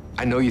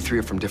 I know you three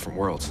are from different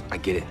worlds. I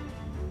get it.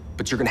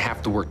 But you're gonna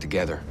have to work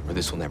together, or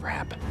this will never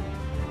happen.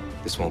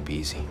 This won't be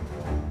easy.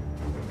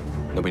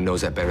 Nobody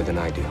knows that better than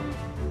I do.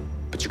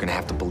 But you're gonna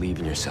have to believe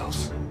in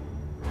yourselves.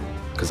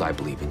 Because I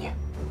believe in you.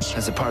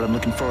 That's the part I'm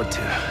looking forward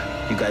to.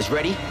 You guys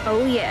ready?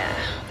 Oh, yeah.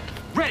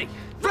 Ready!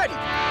 Ready!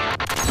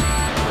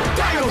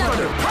 Dino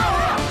Thunder,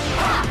 power up!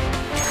 Ha!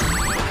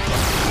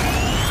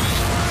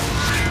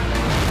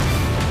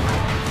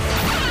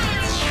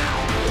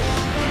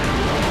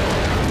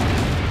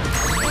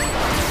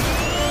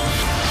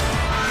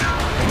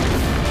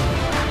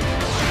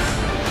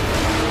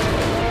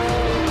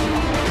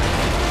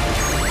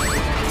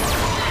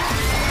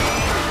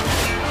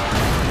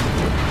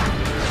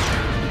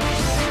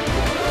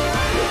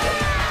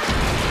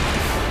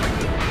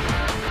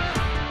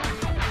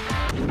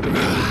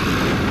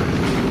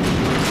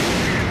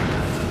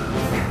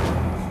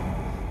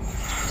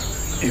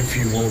 If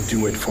you won't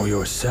do it for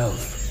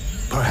yourself,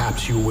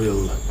 perhaps you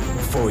will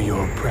for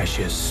your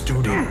precious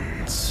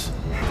students.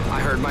 I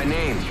heard my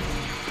name.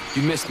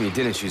 You missed me,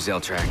 didn't you,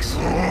 Zeltrax?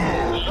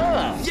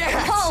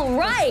 Yes! All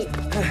right!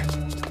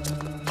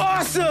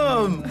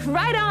 Awesome!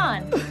 Right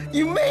on!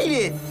 You made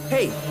it!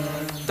 Hey,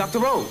 Dr.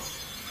 O,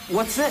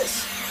 what's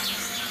this?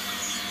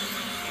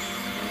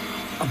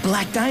 A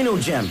black dino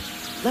gem.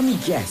 Let me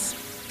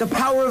guess. The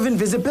power of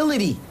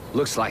invisibility.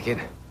 Looks like it.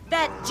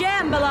 That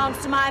gem belongs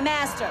to my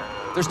master.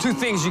 There's two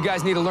things you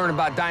guys need to learn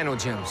about dino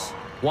gems.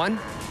 One,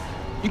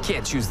 you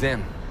can't choose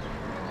them.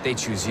 They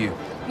choose you.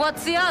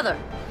 What's the other?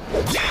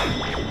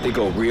 They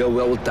go real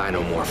well with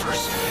dino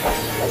morphers.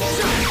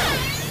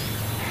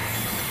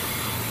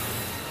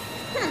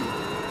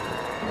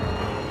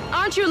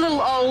 Aren't you a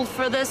little old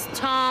for this,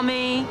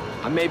 Tommy?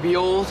 I may be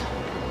old,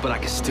 but I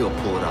can still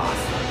pull it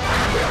off.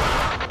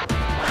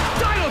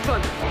 Dino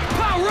Thunder!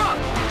 Power up!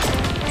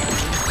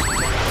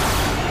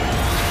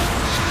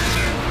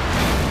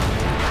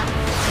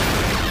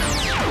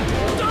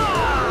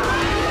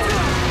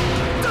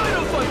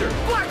 Dino Thunder!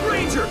 Black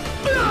Ranger!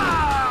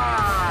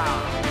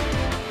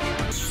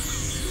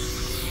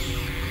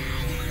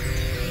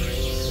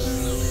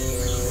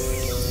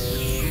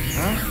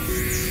 Huh?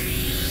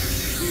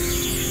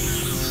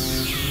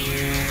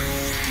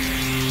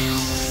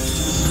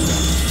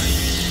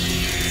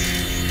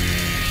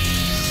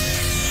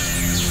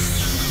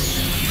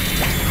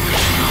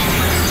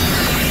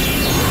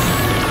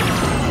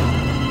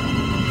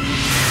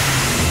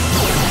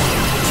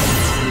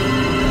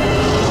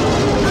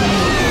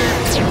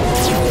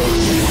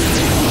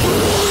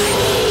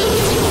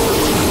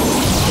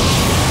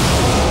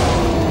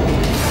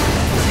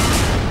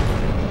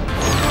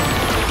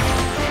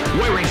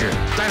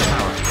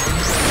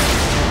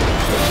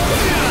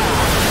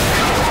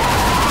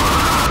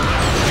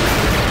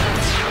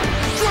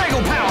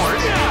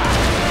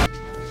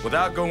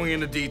 Without going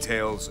into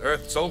details,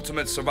 Earth's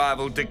ultimate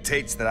survival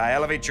dictates that I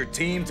elevate your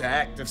team to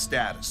active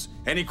status.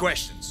 Any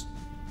questions?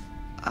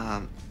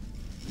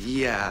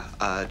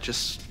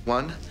 Just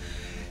one.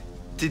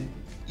 Did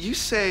you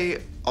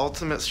say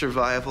ultimate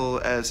survival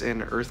as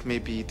in Earth may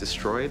be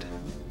destroyed?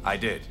 I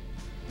did.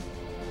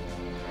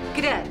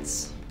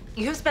 Cadets,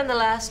 you have spent the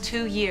last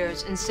 2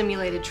 years in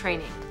simulated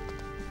training.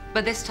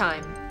 But this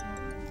time,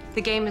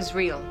 the game is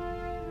real.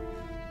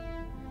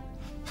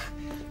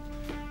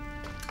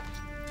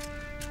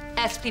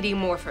 SPD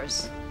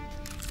Morphers.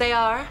 They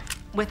are,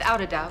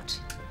 without a doubt,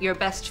 your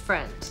best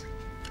friends.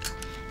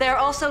 They are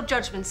also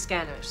judgment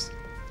scanners.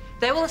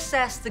 They will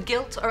assess the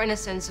guilt or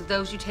innocence of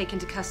those you take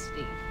into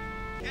custody.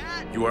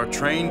 You are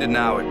trained and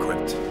now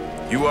equipped.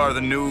 You are the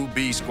new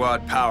B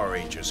Squad Power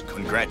Rangers.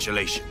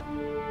 Congratulations.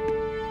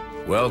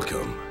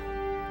 Welcome.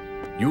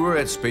 You are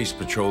at Space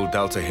Patrol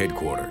Delta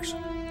Headquarters,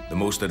 the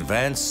most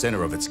advanced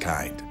center of its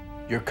kind.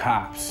 You're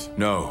cops.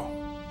 No.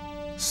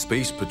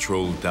 Space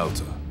Patrol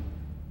Delta.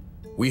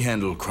 We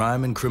handle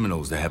crime and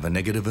criminals that have a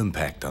negative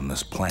impact on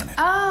this planet.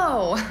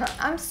 Oh,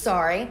 I'm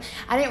sorry.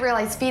 I didn't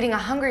realize feeding a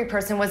hungry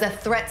person was a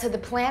threat to the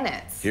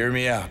planet. Hear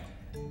me out.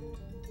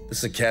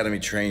 This academy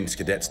trains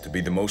cadets to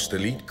be the most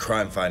elite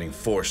crime-fighting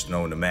force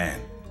known to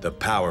man, the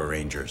Power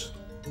Rangers.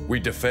 We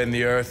defend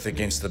the Earth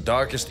against the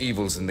darkest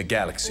evils in the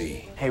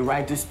galaxy. Hey,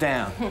 write this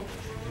down.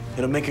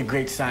 It'll make a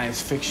great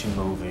science fiction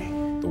movie.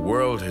 The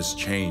world has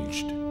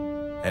changed,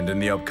 and in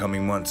the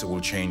upcoming months it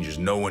will change as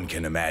no one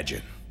can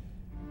imagine.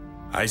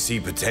 I see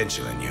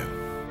potential in you.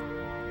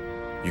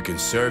 You can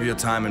serve your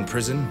time in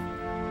prison,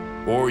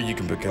 or you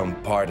can become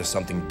part of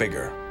something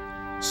bigger.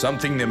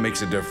 Something that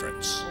makes a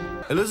difference.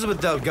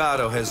 Elizabeth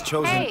Delgado has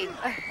chosen... Hey,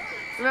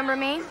 remember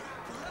me? You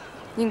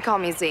can call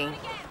me Z.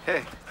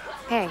 Hey.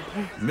 Hey.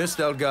 Miss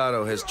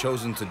Delgado has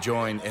chosen to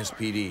join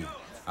SPD.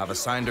 I've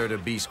assigned her to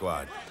B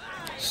Squad.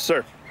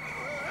 Sir,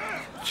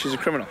 she's a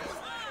criminal.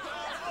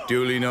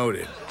 Duly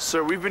noted.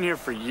 Sir, we've been here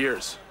for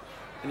years,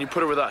 and you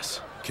put her with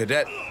us.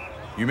 Cadet,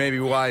 you may be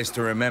wise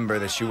to remember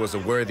that she was a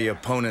worthy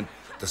opponent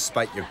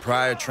despite your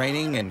prior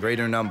training and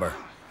greater number.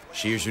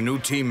 She is your new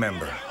team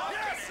member.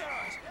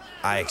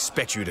 I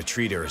expect you to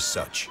treat her as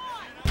such.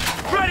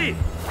 Ready!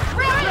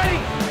 Ready!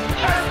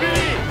 SPD!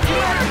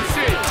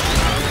 Emergency!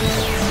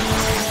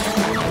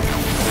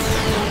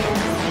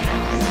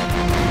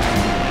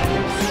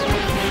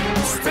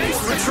 Space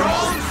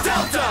Patrol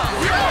Delta!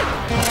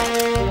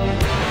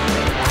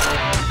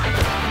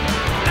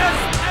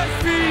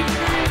 SPD!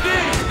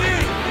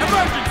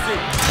 Emergency!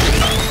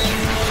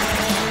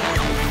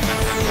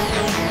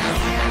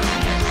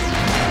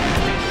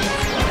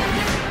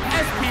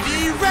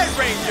 SPD Red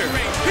Ranger!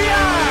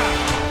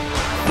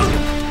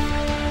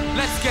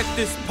 Let's get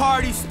this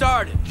party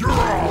started.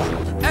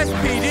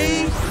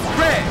 SPD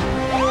Red!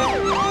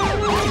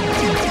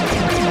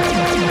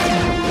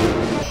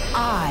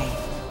 I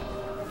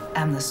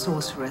am the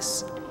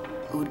sorceress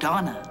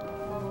Udana.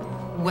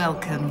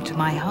 Welcome to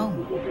my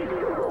home.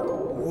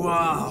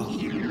 Wow.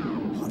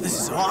 Oh, this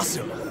is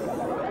awesome.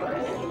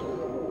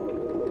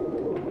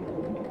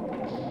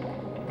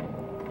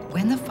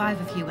 When the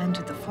 5 of you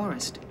entered the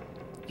forest,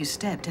 you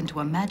stepped into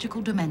a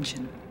magical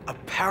dimension. A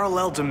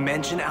parallel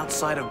dimension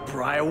outside of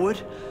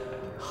Briarwood?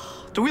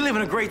 Do we live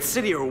in a great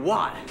city or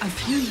what? A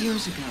few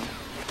years ago,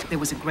 there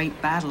was a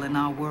great battle in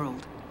our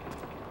world.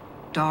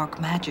 Dark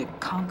magic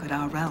conquered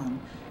our realm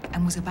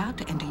and was about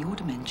to enter your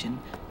dimension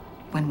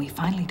when we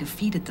finally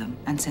defeated them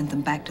and sent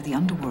them back to the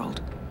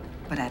underworld,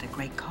 but at a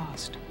great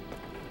cost.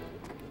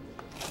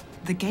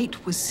 The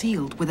gate was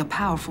sealed with a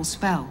powerful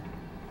spell.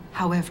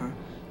 However,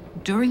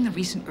 During the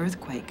recent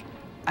earthquake,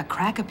 a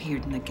crack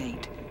appeared in the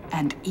gate,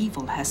 and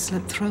evil has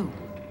slipped through.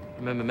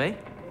 Remember me?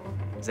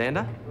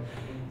 Xander?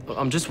 Look,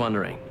 I'm just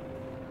wondering,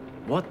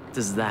 what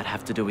does that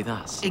have to do with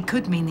us? It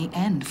could mean the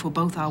end for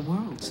both our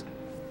worlds.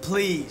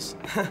 Please.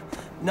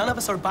 None of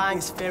us are buying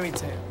this fairy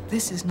tale.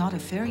 This is not a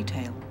fairy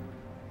tale.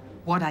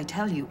 What I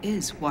tell you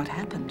is what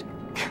happened.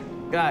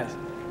 Guys.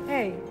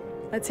 Hey,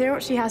 let's hear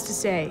what she has to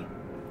say.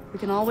 We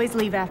can always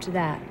leave after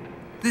that.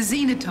 The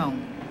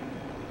Xenotome,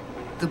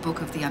 the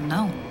Book of the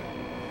Unknown.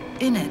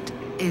 In it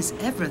is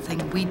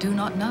everything we do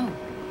not know.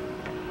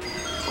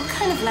 What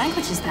kind of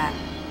language is that?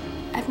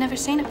 I've never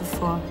seen it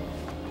before.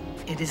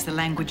 It is the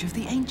language of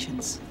the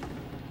ancients.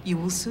 You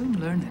will soon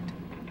learn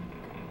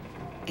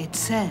it. It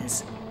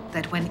says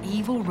that when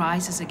evil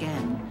rises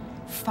again,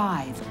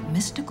 5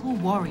 mystical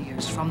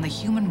warriors from the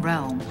human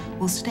realm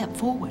will step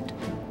forward.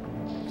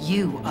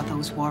 You are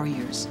those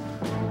warriors.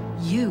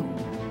 You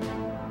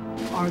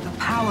are the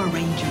Power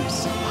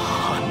Rangers.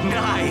 Oh,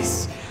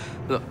 nice!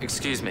 Look,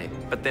 excuse me,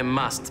 but there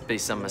must be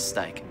some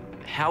mistake.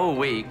 How are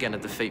we gonna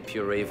defeat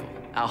pure evil?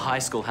 Our high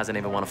school hasn't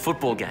even won a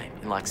football game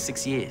in like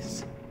 6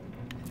 years.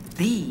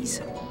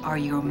 These are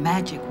your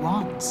magic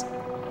wands.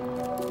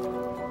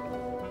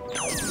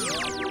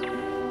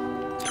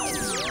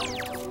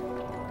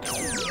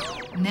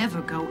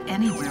 Never go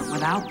anywhere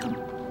without them.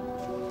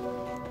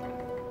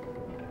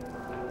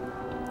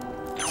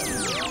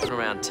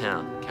 Around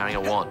town, carrying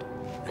a wand.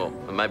 Well,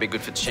 it may be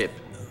good for Chip,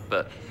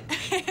 but...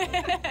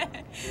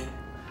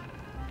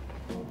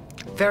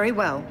 Very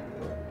well.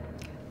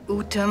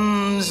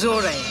 Utam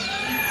Zore.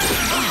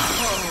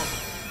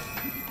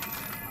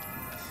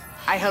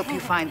 I hope you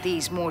find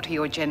these more to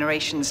your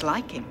generation's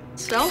liking.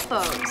 Cell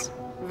phones.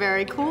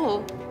 Very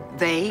cool.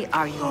 They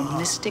are your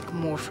mystic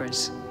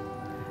morphers.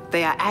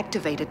 They are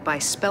activated by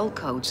spell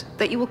codes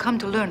that you will come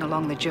to learn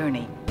along the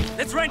journey.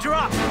 Let's Ranger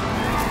up!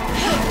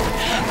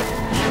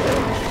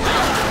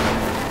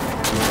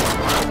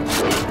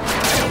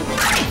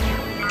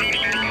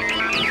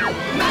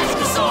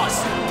 Master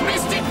Source!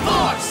 Mystic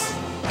Force!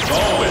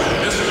 Go with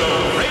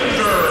Mr.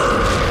 Ranger!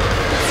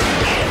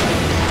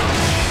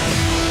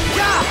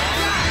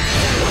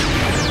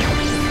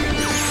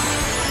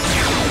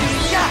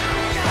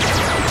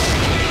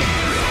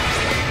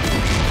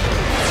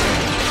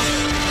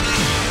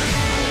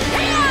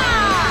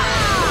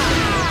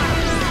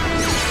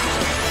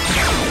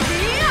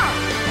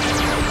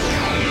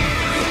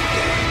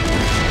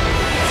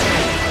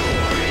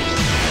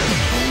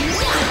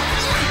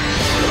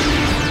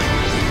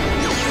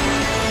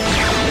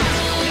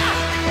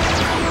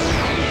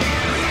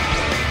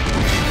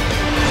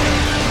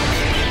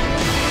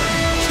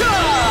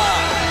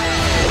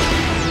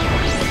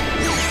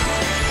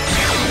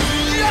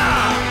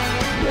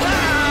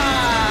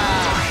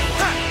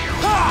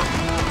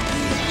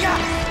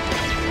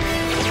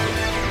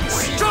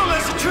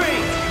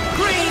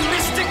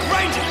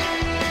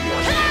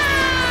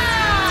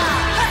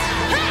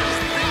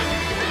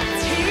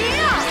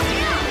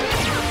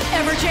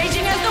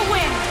 Ever-changing as the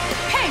wind,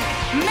 pink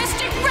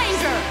Mystic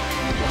Ranger!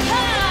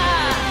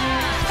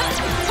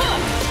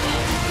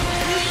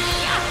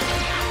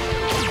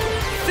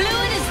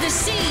 Fluid as the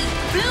sea,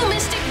 blue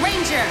Mystic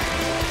Ranger!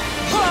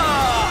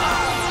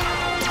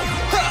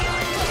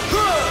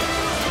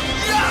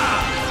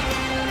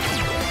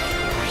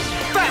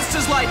 Fast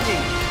as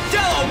lightning,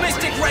 yellow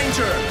Mystic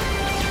Ranger!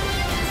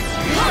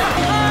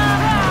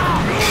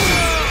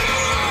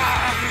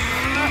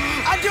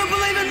 I do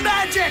believe in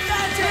magic!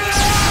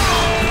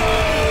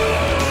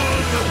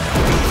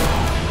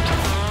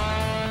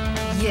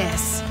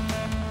 Yes,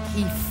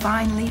 he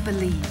finally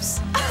believes.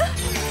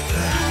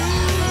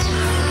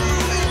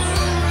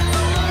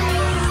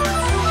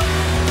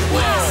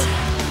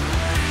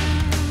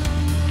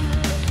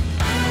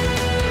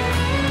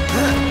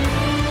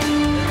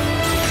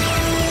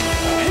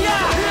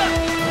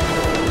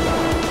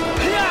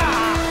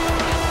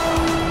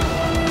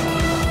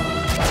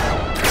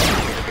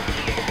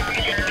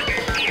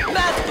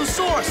 That's the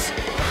source!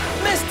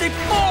 Mystic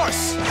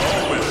Force!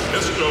 Go with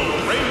Mr.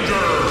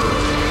 Ranger!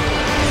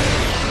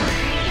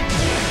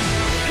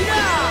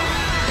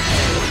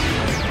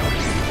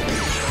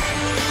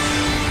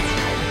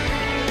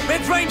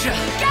 Red Ranger!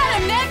 Got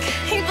him, Nick!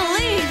 He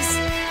believes!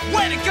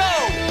 Way to go!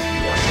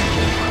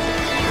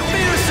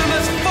 Fearsome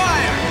as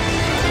fire!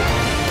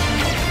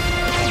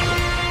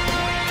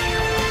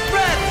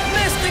 Red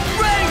Mystic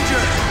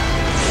Ranger!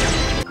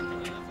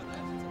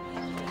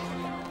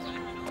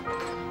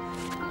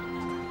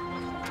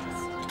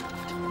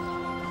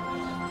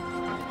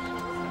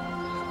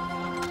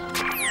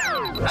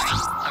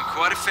 I'm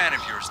quite a fan of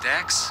yours,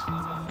 Dax.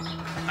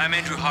 I'm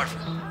Andrew Hartford.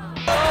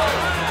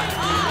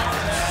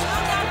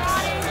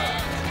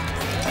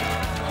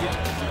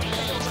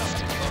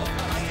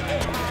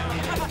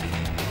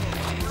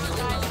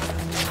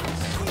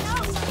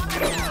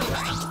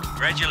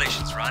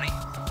 Congratulations, Ronnie. I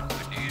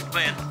knew you'd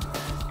win.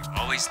 You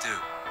always do.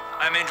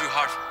 I'm Andrew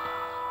Hartford.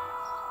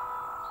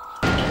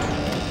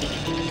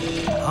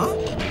 Huh?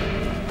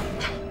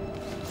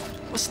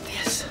 What's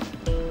this?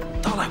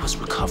 I was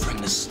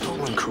recovering the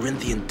stolen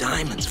Corinthian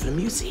diamonds for the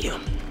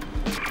museum.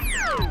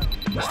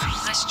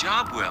 Nice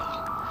job, Will.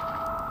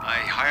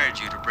 I hired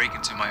you to break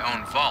into my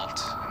own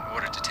vault in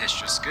order to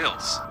test your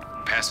skills.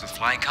 Passed with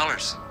flying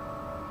colors.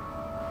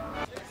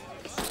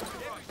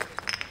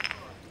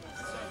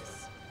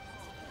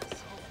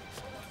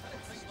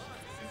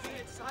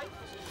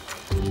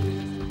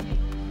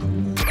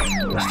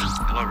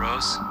 Hello,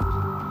 Rose.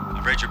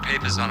 I've read your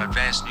papers on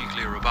advanced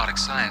nuclear robotic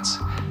science.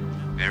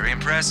 Very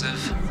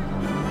impressive.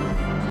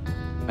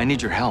 I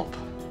need your help.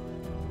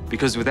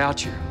 Because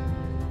without your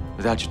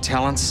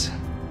talents,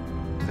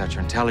 without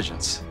your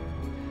intelligence,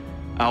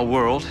 our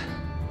world,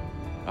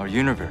 our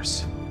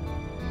universe,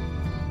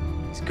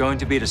 is going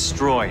to be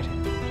destroyed.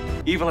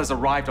 Evil has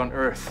arrived on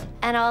Earth.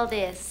 And all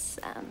this,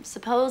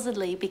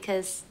 supposedly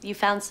because you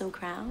found some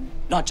crown?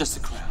 Not just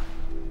the crown.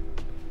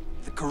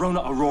 The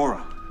Corona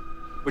Aurora,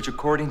 which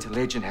according to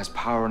legend has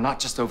power not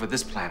just over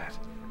this planet,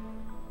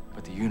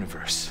 but the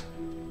universe.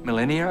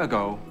 Millennia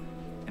ago,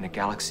 in a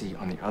galaxy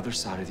on the other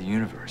side of the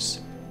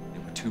universe,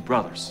 there were two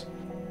brothers,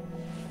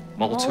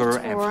 Multur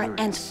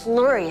and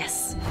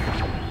Flurious,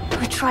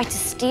 who tried to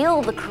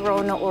steal the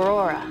Corona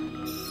Aurora.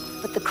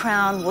 But the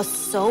crown was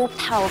so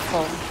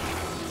powerful,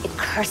 it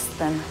cursed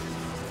them,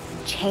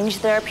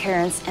 changed their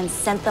appearance, and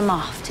sent them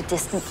off to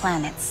distant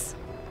planets,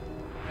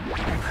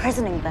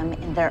 imprisoning them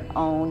in their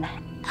own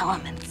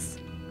elements.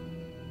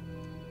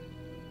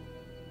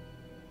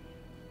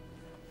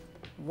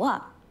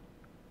 What?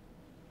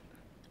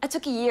 I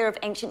took a year of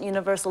ancient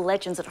universal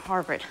legends at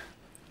Harvard.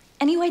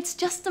 Anyway, it's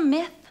just a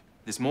myth.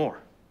 There's more.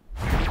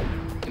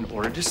 In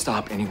order to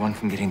stop anyone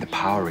from getting the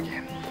power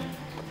again,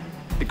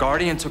 the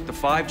Guardian took the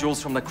 5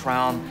 jewels from the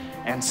crown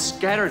and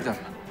scattered them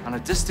on a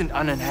distant,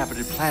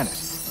 uninhabited planet.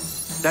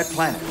 That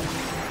planet,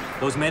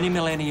 those many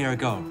millennia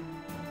ago,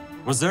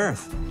 was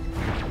Earth.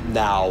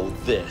 Now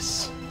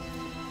this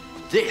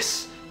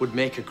would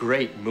make a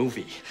great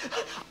movie.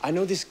 I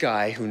know this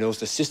guy who knows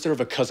the sister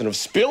of a cousin of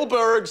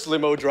Spielberg's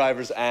limo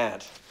driver's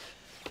aunt.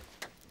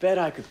 Bet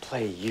I could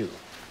play you.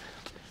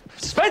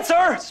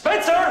 Spencer!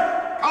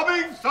 Spencer!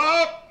 Coming,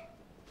 sir!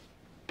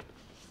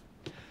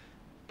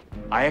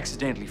 I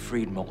accidentally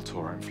freed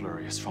Multur and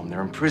Flurious from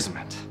their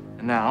imprisonment.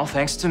 And now,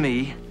 thanks to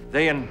me,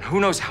 they and who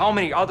knows how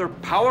many other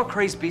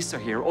power-crazed beasts are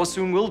here, or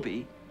soon will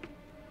be,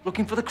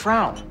 looking for the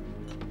crown.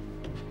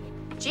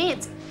 Gee,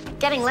 it's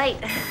getting late,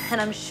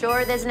 and I'm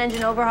sure there's an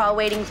engine overhaul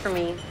waiting for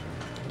me.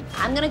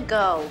 I'm gonna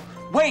go.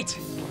 Wait!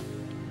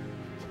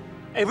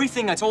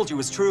 Everything I told you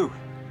is true.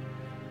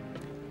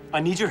 I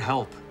need your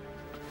help.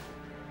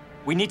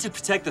 We need to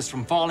protect us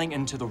from falling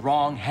into the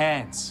wrong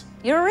hands.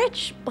 You're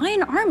rich. Buy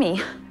an army.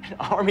 An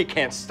army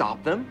can't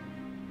stop them,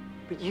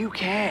 but you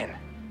can.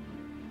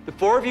 The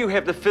 4 of you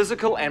have the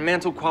physical and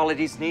mental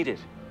qualities needed,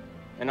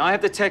 and I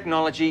have the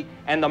technology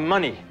and the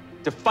money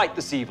to fight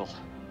this evil.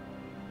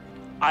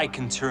 I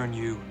can turn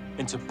you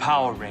into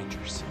Power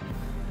Rangers.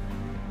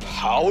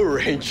 Power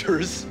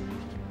Rangers?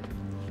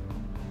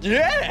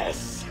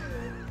 Yes!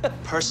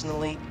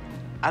 Personally,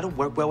 I don't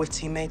work well with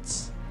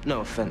teammates.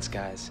 No offense,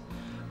 guys.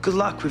 Good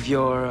luck with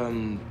your,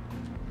 well,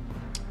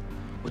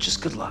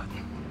 just good luck.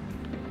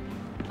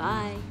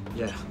 Bye.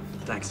 Yeah,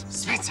 thanks.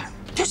 Spencer,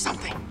 do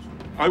something.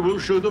 I will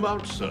show them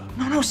out, sir.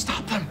 No,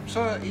 stop them.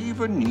 Sir,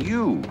 even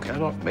you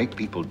cannot make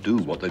people do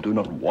what they do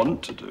not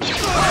want to do.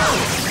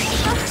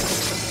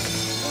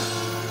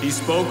 He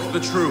spoke the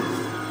truth.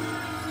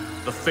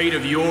 The fate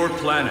of your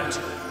planet,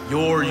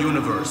 your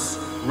universe,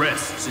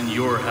 rests in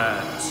your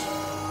hands.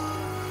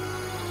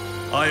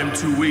 I am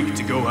too weak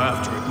to go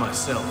after it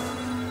myself.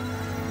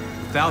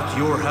 Without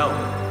your help,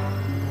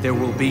 there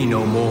will be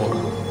no more.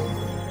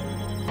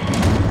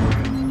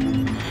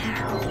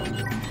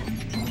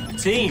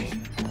 Team,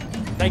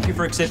 thank you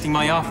for accepting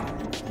my offer.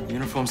 The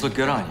uniforms look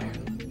good on you.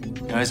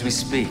 Now, as we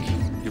speak,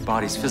 your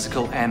body's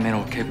physical and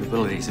mental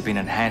capabilities have been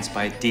enhanced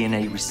by a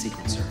DNA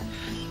resequencer,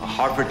 a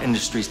Harvard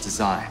Industries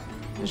design.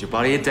 As your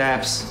body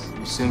adapts,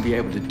 you'll soon be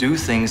able to do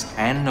things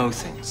and know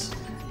things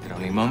that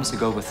only moments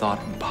ago were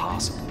thought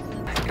impossible.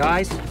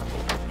 Guys,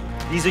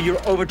 these are your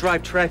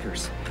overdrive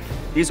trackers.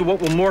 These are what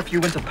will morph you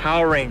into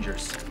Power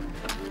Rangers.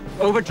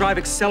 Overdrive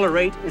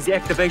Accelerate is the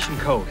activation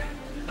code.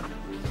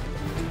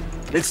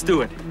 Let's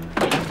do it.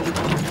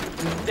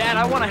 Dad,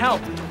 I want to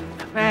help.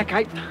 Mac,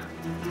 I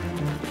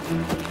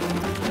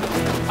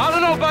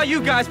don't know about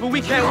you guys, but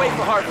we can't wait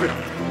for Hartford.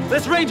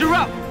 Let's Ranger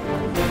up!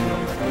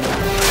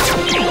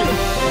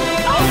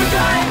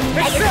 Overdrive!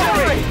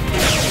 Accelerate!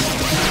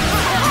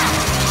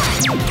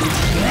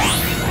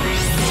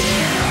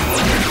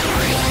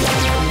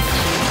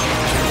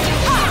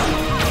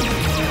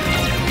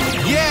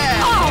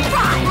 Yeah! All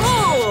right!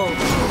 Ooh.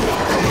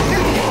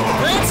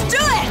 Let's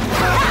do it!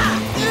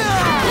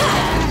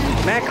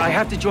 Mac, I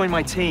have to join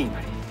my team.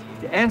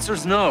 The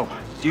answer's no.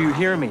 Do you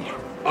hear me?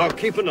 I'll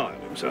keep an eye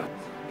on him, sir.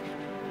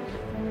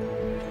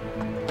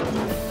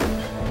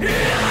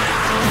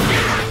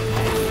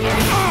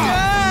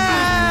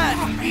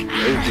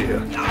 Oh, dear.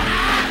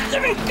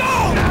 Let me go!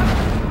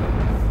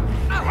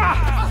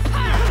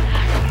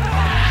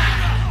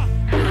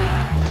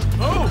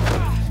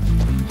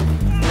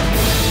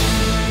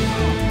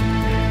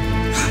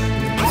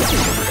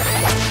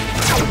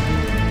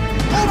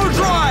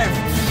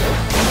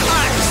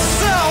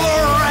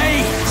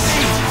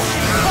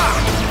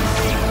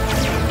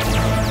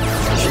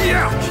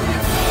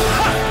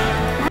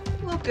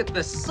 Look at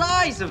the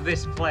size of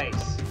this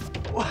place.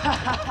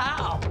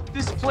 Wow,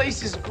 this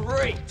place is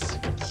great.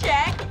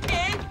 Check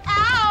it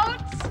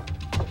out!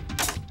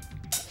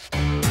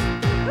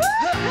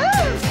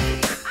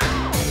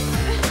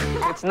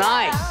 It's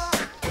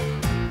nice,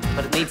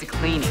 but it needs a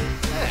cleaning.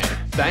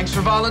 Thanks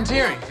for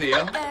volunteering,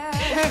 Theo.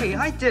 Hey,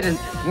 I didn't.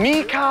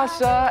 Mi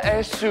casa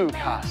es su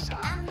casa.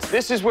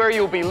 This is where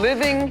you'll be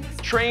living,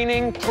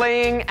 training,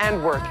 playing,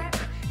 and working.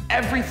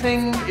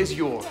 Everything is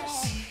yours.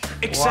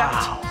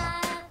 Except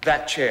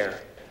that chair.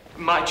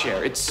 My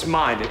chair. It's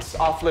mine. It's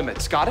off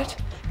limits. Got it?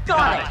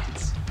 Got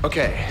it.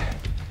 Okay.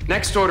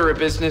 Next order of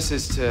business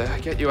is to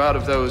get you out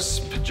of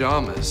those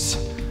pajamas.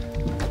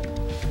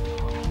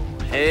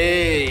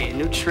 Hey,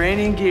 new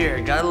training gear.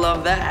 Gotta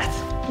love that.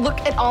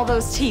 Look at all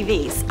those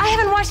TVs. I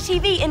haven't watched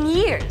TV in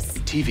years.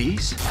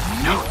 TVs?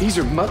 No, these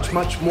are much,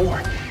 much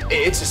more.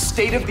 It's a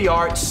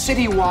state-of-the-art,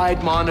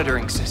 citywide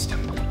monitoring system.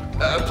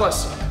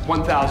 Plus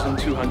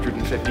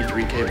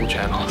 1,253 cable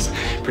channels.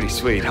 Pretty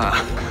sweet, huh?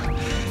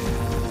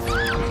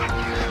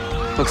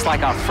 Looks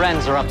like our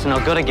friends are up to no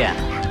good again.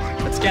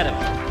 Let's get him.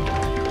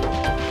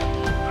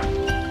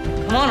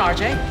 Come on,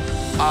 RJ.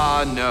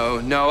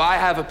 No, I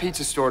have a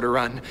pizza store to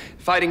run.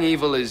 Fighting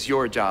evil is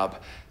your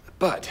job.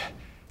 But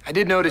I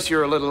did notice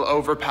you're a little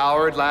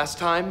overpowered last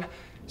time,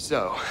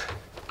 so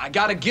I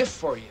got a gift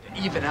for you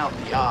to even out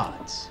the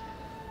odds.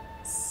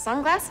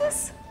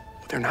 Sunglasses?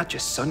 They're not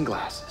just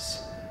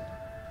sunglasses.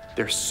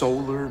 They're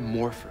solar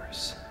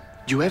morphers.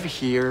 Do you ever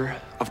hear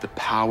of the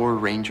Power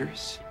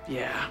Rangers?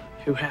 Yeah,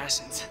 who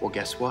hasn't? Well,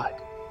 guess what?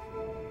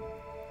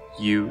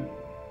 You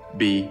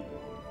be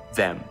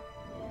them.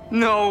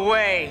 No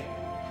way.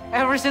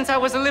 Ever since I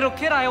was a little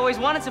kid, I always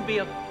wanted to be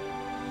a...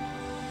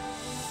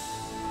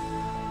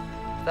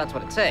 That's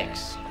what it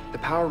takes. The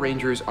Power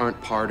Rangers aren't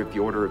part of the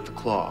Order of the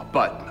Claw,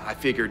 but I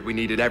figured we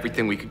needed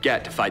everything we could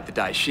get to fight the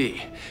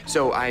Daishi.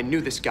 So I knew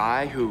this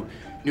guy who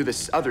knew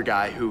this other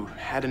guy who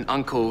had an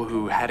uncle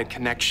who had a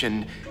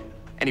connection.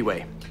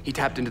 Anyway, he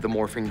tapped into the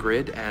Morphin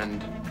Grid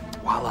and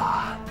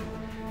voila,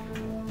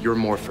 you're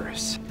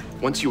morphers.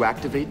 Once you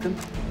activate them,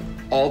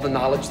 all the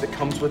knowledge that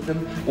comes with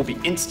them will be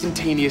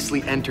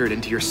instantaneously entered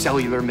into your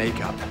cellular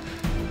makeup.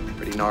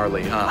 Pretty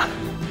gnarly, huh?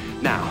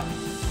 Now,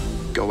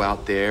 go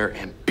out there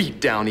and beat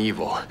down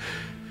evil.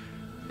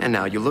 And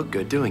now you look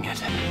good doing it.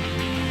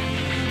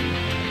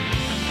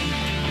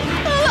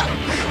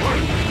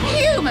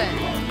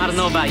 Human! I don't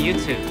know about you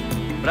two,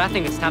 but I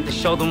think it's time to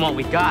show them what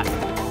we got.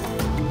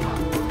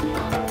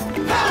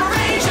 Power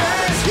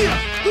Rangers!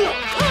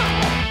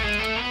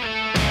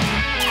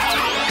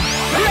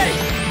 Ready!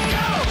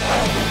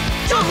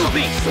 Jungle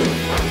Beast!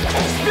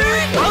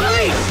 Spirit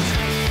Unleashed!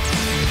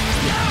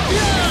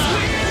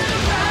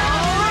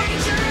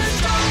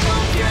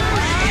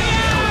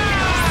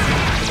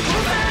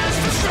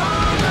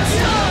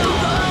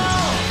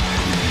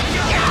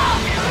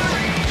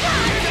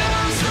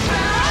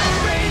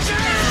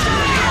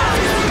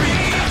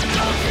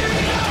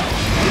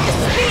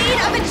 Speed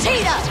of a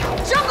cheetah!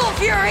 Jungle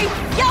Fury,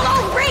 Yellow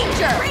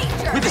Ranger!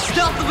 With the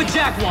stealth of a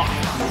jaguar,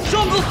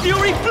 Jungle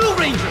Fury, Blue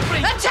Ranger!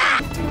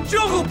 Attack!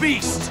 Jungle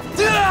Beast!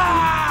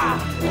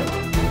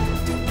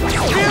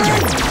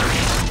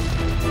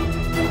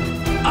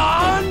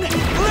 Unleashed!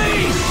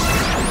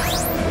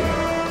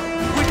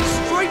 With the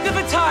strength of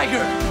a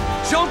tiger,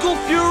 Jungle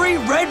Fury,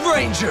 Red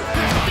Ranger!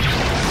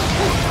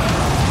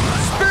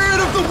 Spirit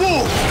of the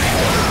Wolf!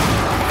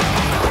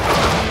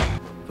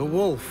 The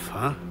wolf,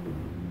 huh?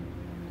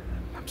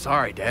 I'm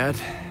sorry, Dad.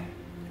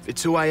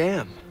 It's who I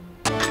am.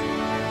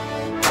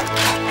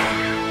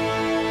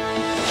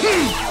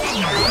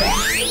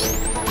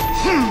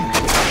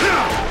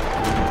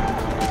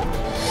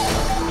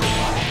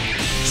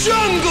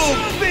 Jungle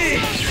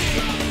Beast!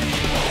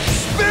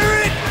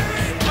 Spirit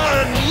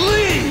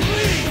Unleashed!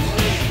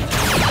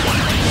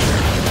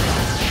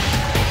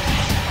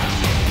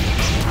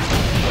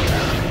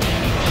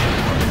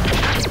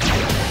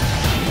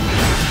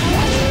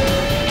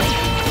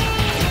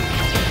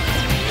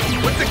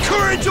 With the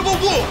courage of a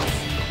wolf,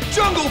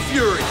 Jungle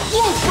Fury,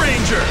 Wolf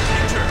Ranger!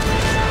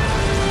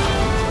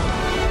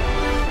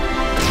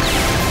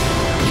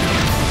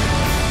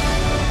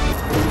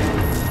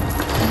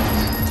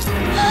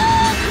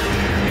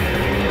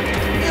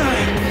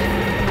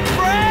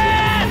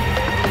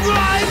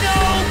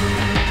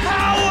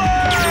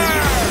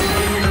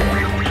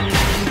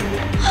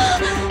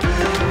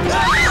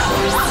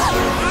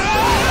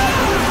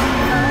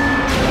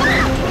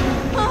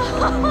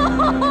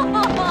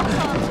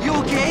 You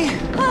okay?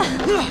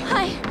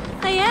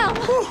 I am.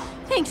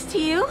 Thanks to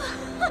you.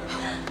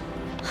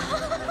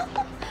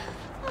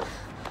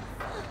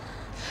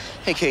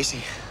 Hey,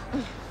 Casey.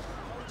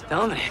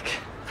 Dominic.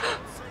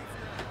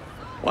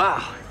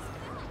 Wow.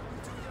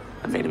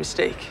 I made a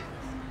mistake.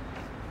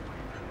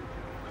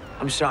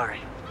 I'm sorry.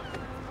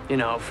 You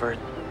know, for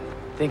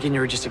thinking you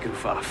were just a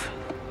goof-off.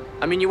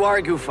 I mean, you are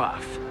a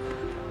goof-off.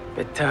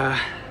 But,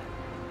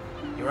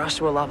 you're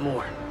also a lot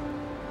more.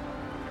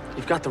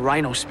 You've got the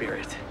Rhino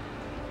spirit.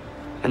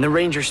 And the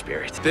Ranger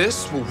spirit.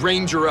 This will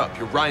ranger up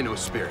your Rhino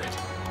spirit.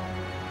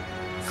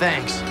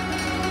 Thanks.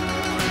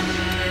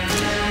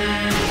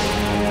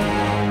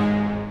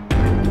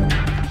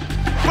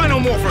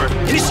 Morpher,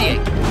 initiate!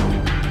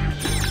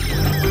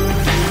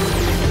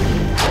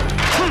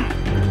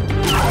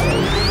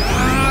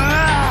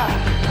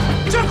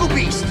 Jungle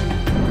Beast!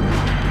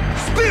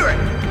 Spirit!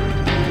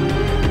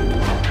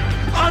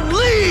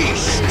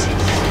 Unleashed!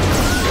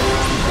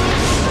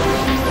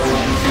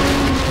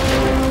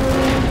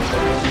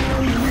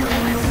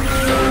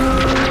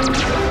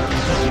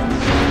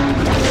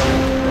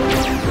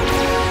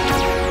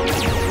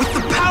 With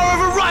the power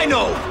of a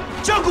rhino!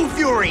 Jungle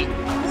Fury!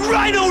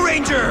 Rhino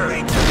Ranger!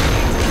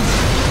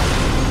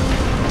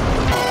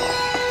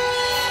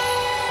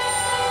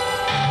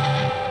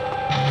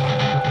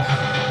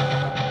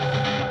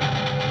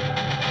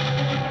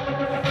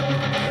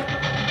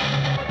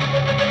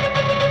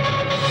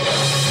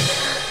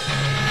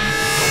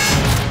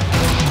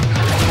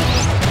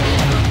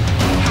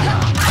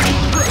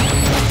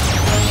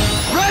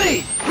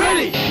 Ready!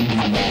 Ready!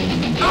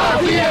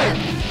 RPM!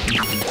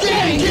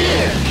 Getting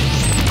gear!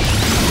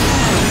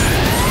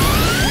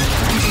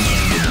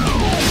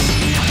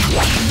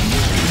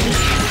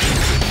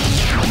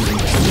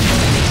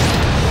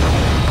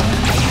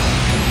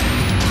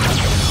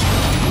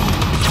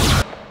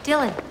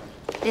 Dylan,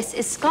 this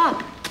is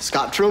Scott.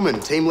 Scott Truman,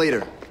 team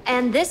leader.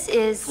 And this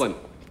is... Flynn.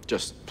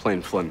 Just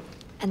plain Flynn.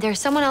 And there's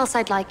someone else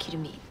I'd like you to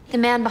meet. The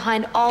man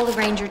behind all the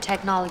Ranger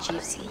technology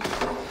you've seen.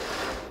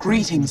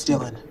 Greetings,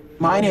 Dylan.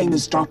 My name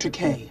is Dr.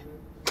 K.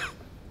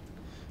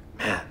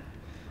 Man,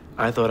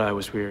 I thought I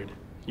was weird.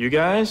 You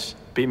guys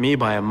beat me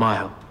by a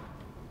mile.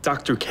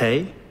 Dr.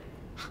 K?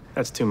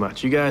 That's too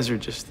much. You guys are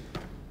just...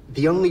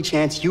 The only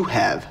chance you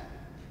have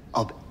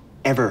of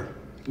ever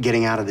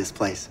getting out of this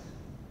place.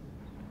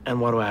 And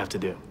what do I have to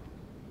do?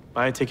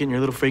 Buy a ticket in your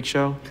little freak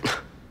show?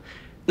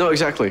 No,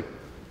 exactly.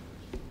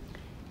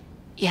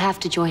 You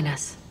have to join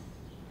us.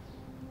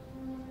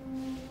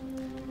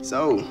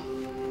 So,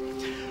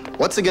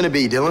 what's it gonna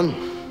be, Dylan?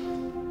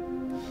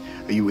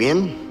 Are you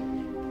in?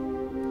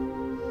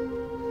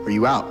 Or are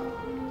you out?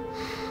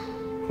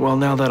 Well,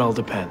 now that all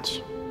depends.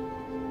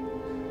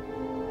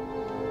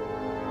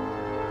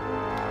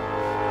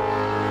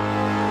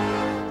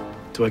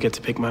 Do I get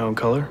to pick my own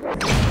color?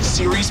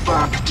 Series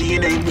Black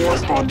DNA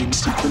morph bonding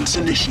sequence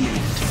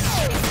initiated.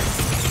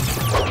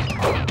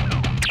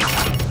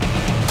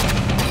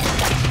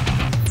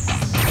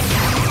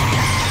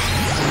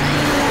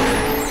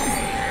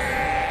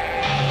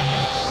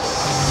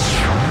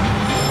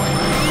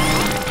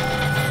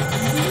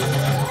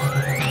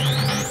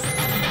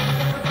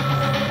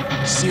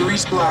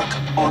 Series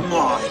Black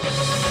online.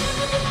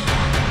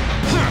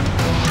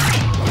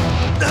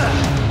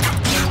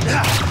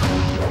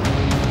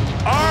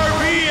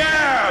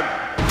 RPM!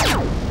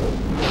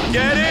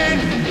 Get in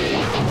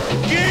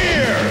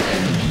gear!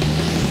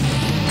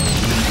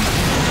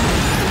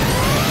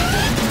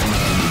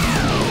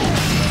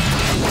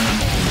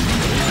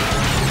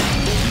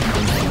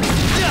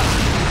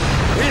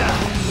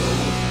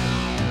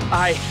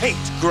 I hate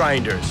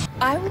grinders.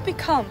 I will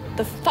become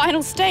the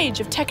final stage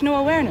of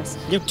techno-awareness.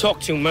 You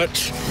talk too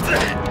much.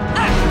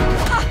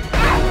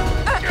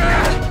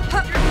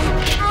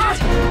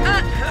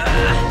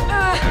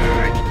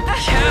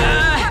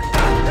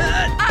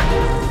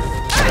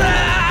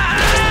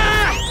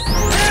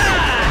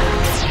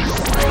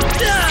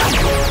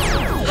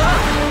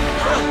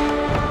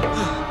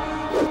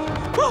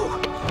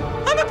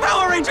 I'm a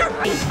Power Ranger!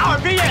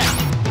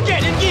 RPM!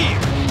 Get in gear!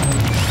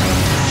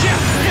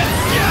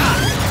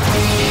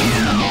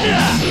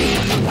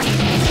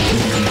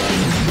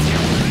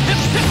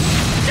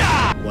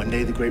 One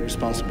day the great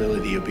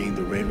responsibility of being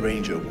the Red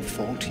Ranger will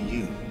fall to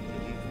you.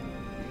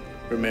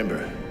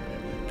 Remember,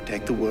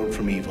 protect the world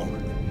from evil,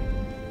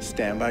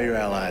 stand by your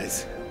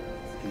allies,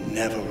 and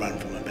never run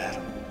from a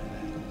battle.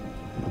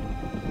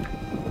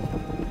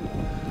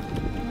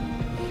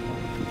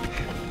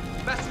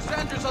 Master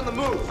Sandra's on the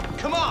move!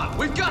 Come on,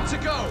 we've got to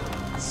go!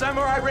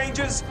 Samurai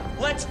Rangers,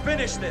 let's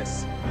finish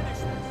this!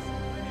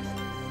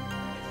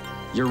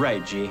 You're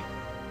right, G.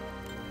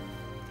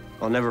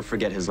 I'll never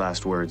forget his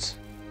last words.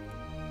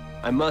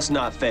 I must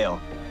not fail.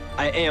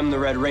 I am the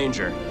Red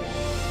Ranger.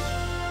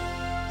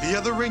 The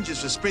other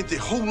Rangers have spent their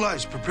whole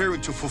lives preparing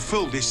to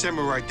fulfill their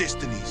samurai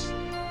destinies.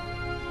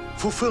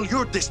 Fulfill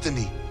your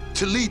destiny,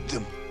 to lead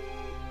them.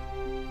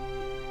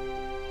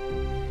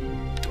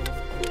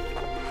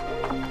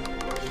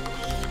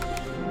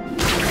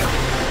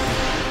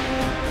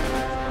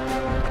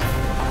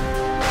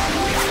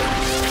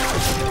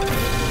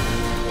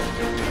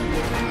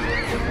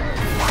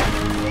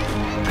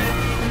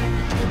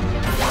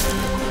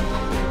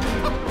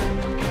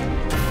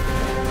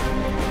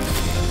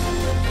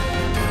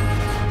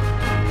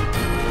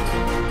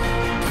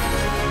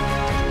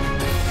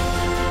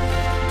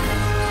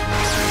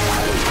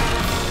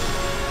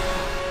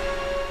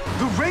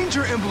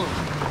 Ranger emblem!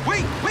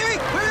 Wait!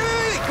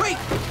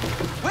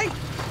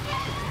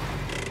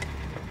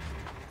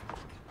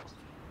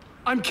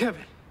 I'm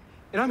Kevin,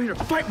 and I'm here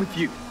to fight with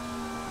you.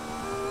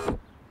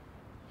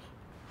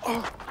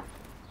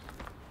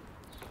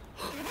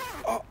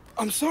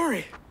 I'm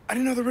sorry. I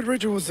didn't know the Red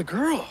Ranger was a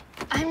girl.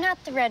 I'm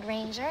not the Red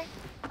Ranger.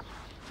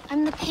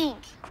 I'm the Pink.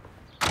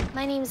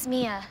 My name's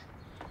Mia.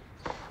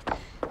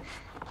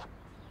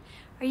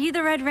 Are you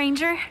the Red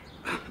Ranger?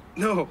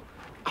 No,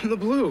 I'm the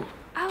Blue.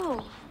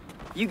 Oh.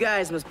 You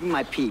guys must be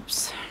my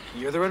peeps.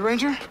 You're the Red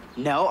Ranger?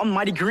 No, I'm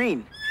Mighty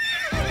Green.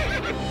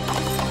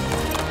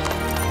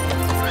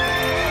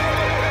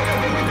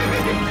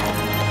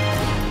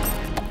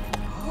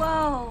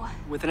 Whoa.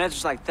 With an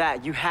answer like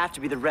that, you have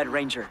to be the Red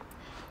Ranger.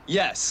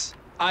 Yes,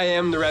 I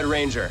am the Red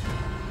Ranger.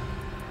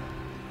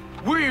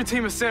 We're your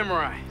team of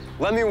samurai.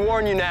 Let me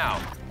warn you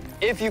now.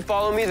 If you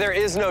follow me, there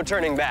is no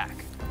turning back.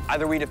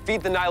 Either we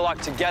defeat the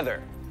Nylok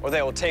together, or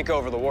they will take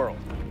over the world.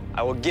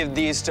 I will give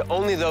these to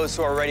only those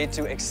who are ready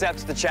to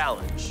accept the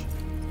challenge.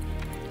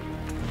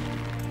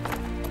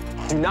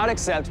 Do not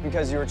accept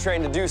because you were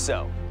trained to do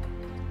so.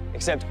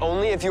 Accept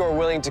only if you are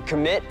willing to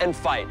commit and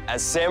fight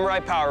as Samurai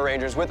Power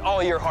Rangers with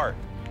all your heart.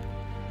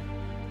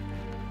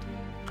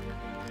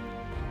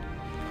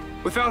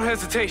 Without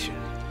hesitation.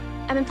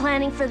 I've been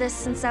planning for this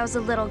since I was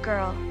a little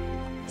girl.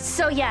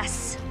 So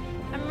yes.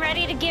 I'm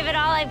ready to give it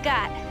all I've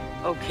got.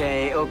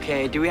 Okay,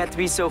 okay. Do we have to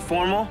be so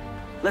formal?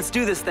 Let's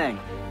do this thing.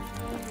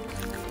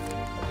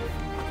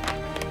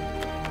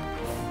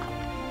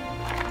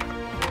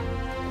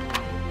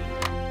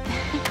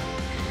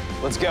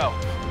 Let's go.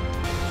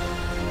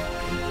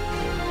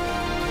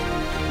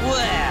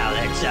 Well,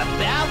 it's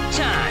about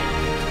time.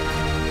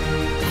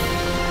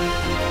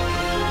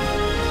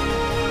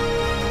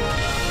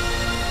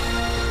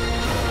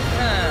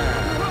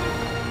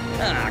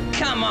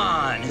 Come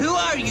on. Who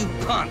are you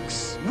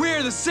punks?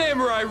 We're the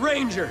Samurai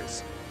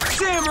Rangers.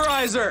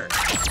 Samuraizer!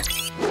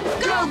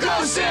 Go,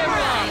 go,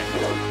 Samurai!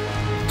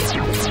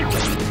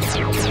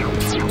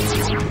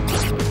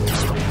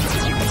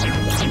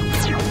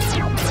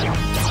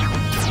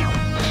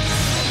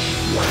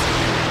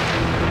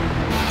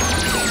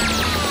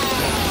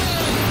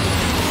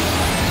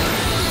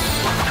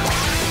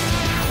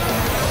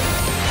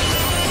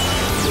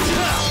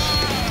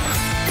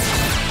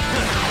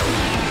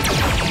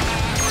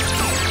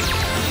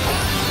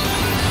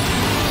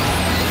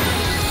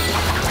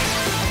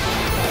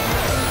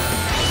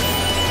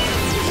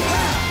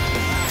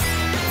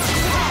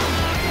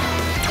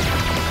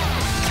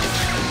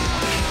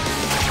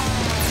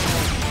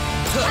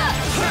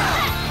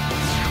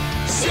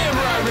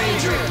 Samurai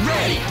Ranger,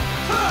 ready!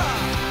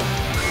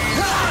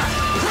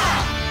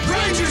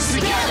 Rangers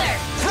together!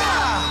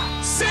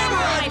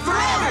 Samurai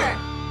forever!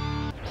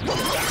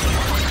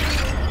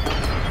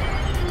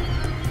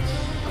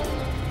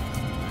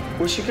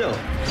 Where'd she go?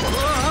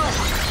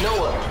 No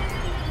one.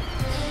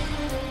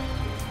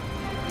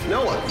 No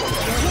one.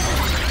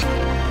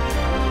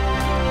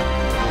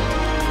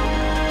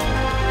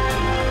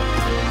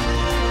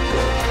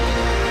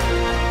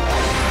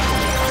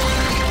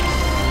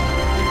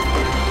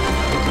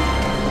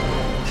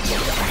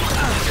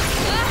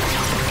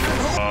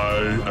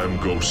 I am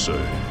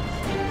Gosei.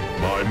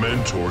 My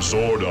mentor,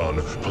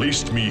 Zordon,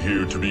 placed me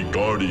here to be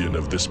guardian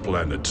of this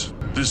planet.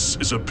 This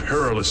is a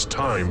perilous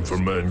time for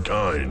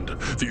mankind.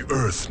 The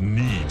Earth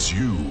needs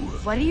you.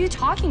 What are you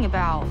talking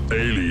about?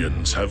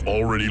 Aliens have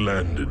already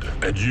landed,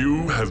 and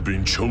you have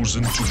been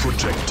chosen to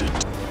protect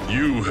it.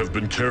 You have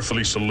been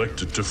carefully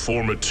selected to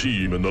form a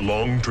team in the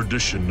long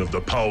tradition of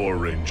the Power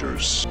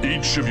Rangers.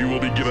 Each of you will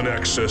be given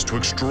access to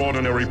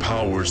extraordinary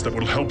powers that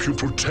will help you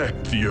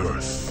protect the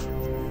Earth.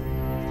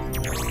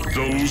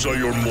 Those are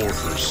your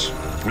morphers.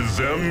 With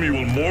them, you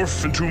will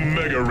morph into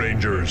Mega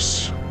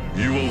Rangers.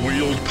 You will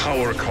wield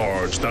power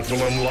cards that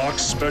will unlock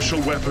special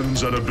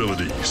weapons and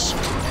abilities.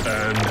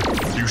 And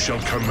you shall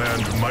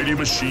command mighty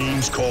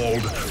machines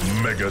called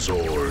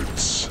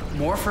Megazords.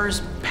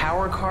 Morphers,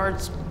 power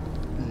cards,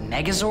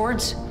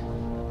 Megazords?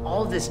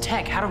 All this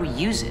tech, how do we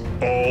use it?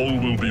 All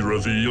will be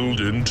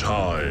revealed in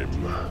time.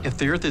 If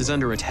the Earth is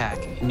under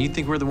attack, and you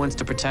think we're the ones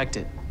to protect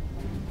it,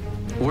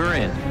 we're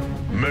in.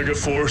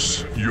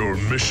 Megaforce, your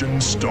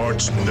mission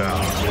starts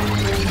now.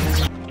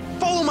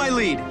 Follow my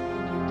lead!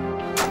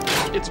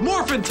 It's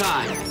Morphin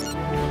time!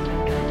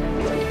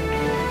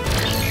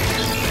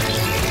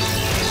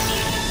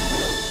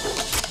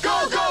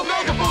 Go, go,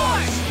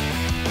 Megaforce!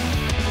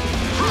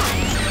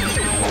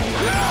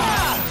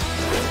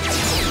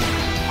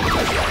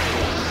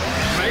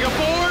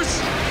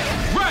 Megaforce!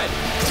 Red!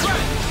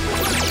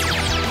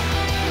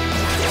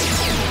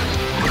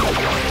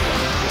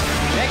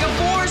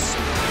 Megaforce!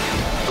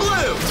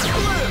 Blue!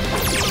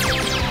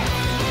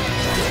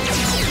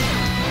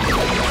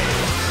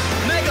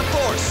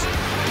 Megaforce!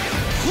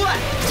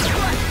 Flat!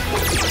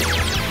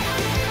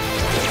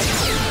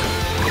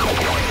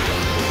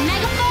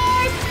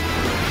 Megaforce!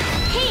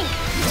 Pink!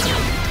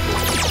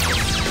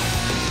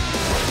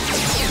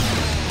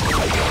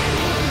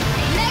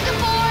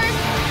 Megaforce!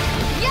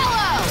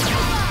 Yellow!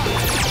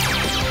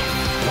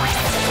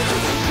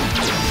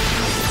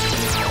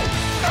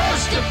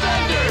 Earth's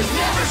defenders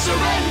never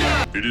surrender!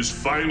 It is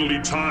finally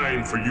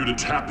time for you to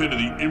tap into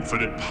the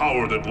infinite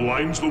power that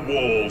lines the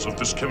walls of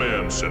this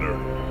command center.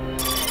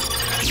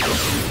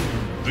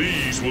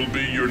 These will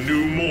be your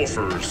new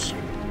morphers.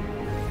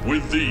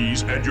 With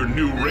these and your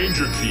new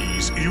Ranger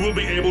keys, you will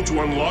be able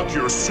to unlock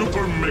your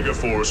Super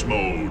Megaforce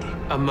mode.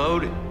 A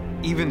mode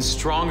even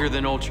stronger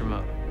than Ultra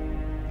Mode.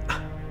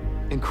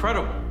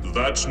 Incredible.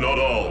 That's not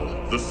all.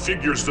 The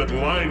figures that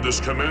line this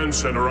command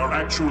center are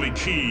actually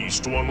keys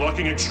to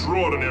unlocking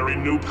extraordinary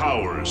new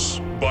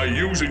powers. By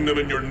using them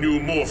in your new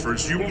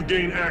morphers, you will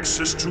gain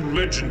access to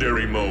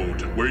Legendary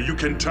Mode, where you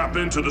can tap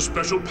into the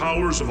special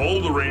powers of all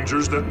the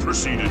Rangers that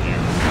preceded you.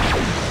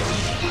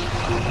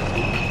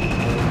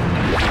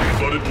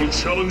 But it will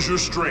challenge your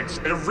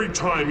strength every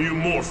time you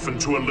morph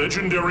into a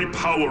Legendary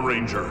Power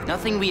Ranger.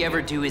 Nothing we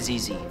ever do is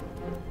easy,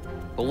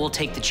 but we'll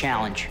take the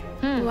challenge.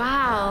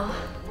 Wow.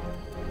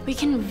 We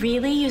can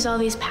really use all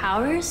these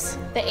powers?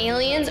 The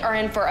aliens are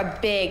in for a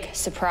big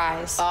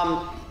surprise.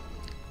 Am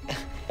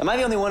I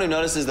the only one who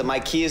notices that my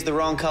key is the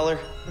wrong color?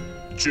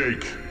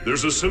 Jake,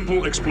 there's a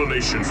simple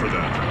explanation for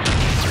that.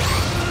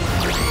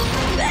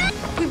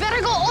 We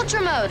better go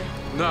Ultra Mode.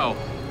 No,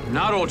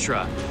 not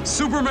Ultra.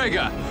 Super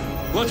Mega.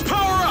 Let's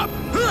power up.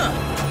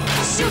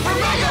 Super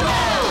Mega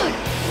Mode!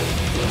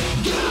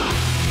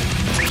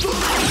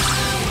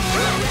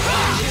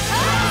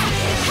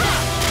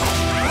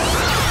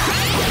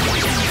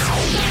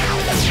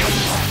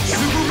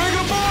 Super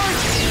Mega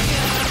Force!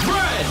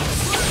 Red!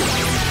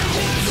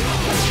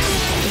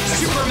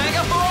 Super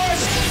Mega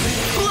Force!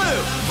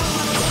 Blue!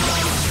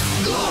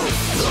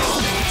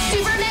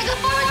 Super Mega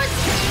Force!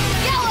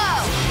 Yellow!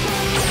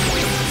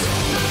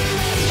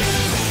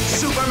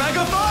 Super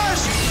Mega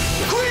Force!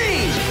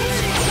 Green!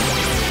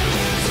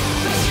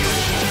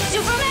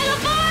 Super Mega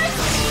Force!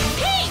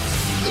 Pink!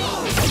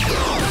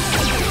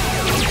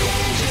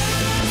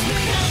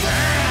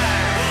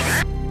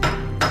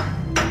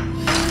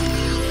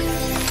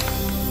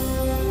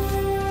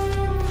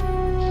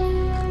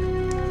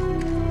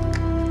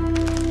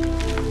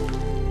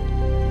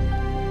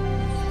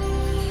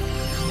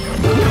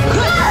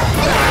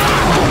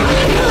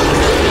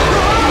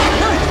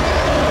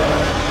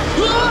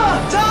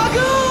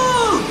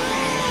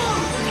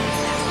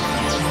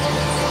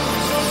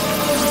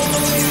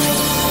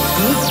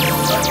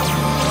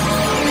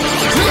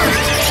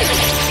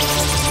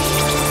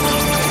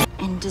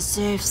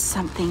 Deserves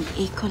something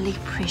equally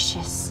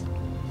precious.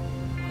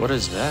 What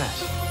is that?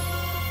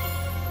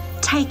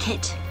 Take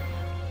it.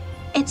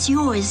 It's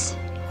yours.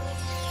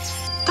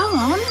 Go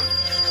on.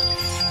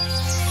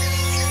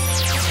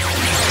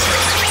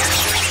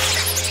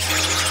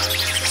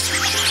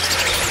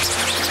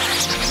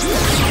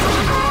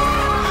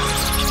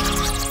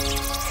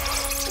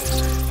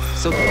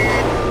 So...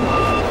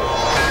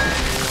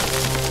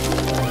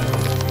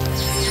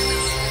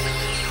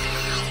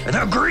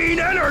 The green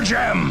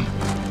energem!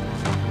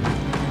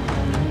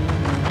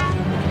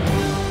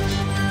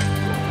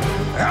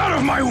 Out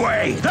of my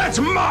way! That's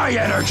my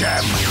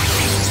energem!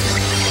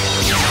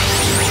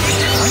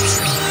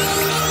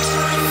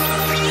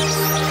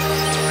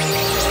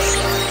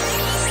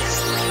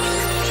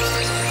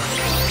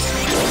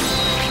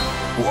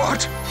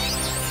 What?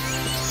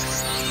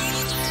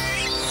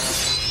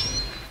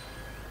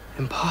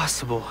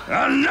 Impossible.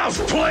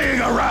 Enough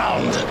playing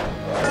around!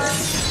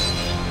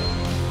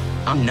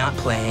 I'm not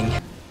playing.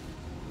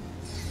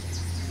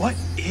 What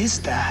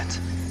is that?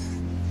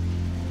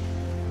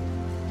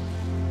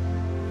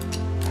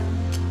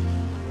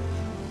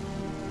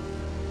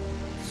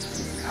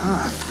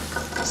 Huh.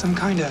 Some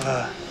kind of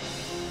a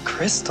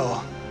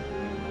crystal.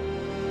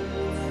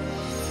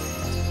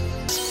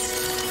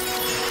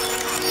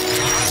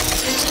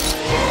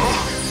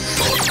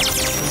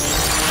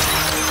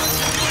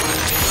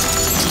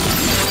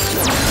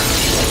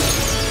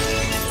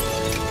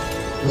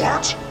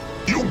 What?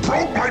 You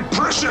broke my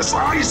precious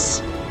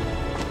ice!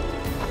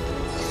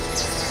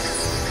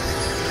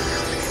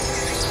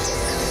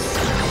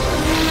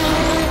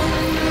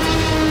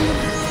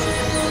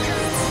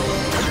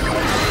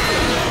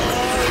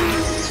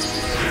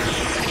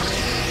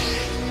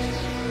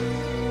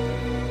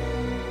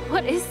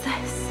 What is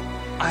this?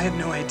 I have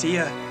no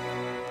idea.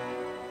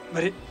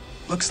 But it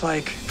looks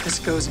like this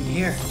goes in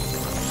here.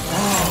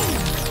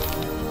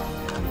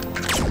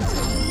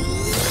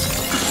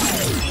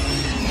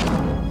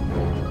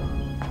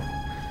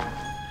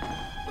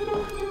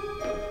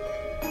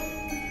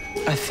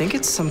 I think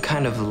it's some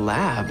kind of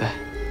lab.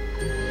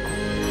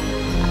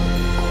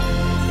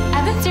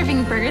 I've been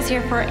serving burgers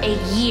here for a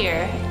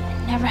year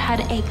and never had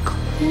a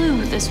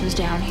clue this was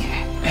down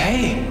here.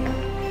 Hey,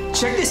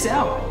 check this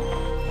out.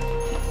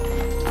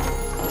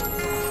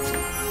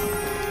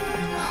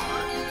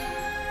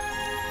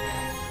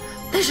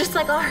 They're just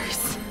like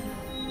ours.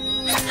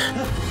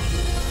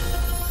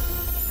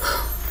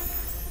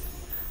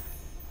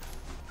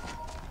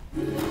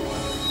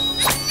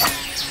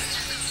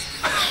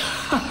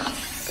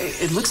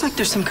 It looks like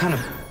there's some kind of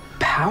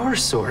power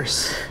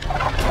source.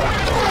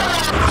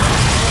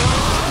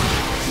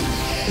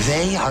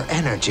 They are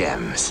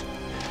energems.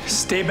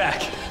 Stay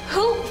back.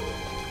 Who?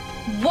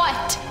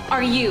 What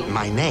are you?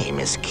 My name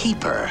is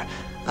Keeper.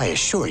 I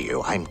assure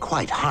you, I'm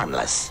quite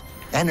harmless.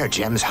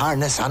 Energems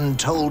harness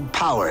untold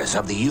powers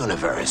of the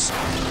universe.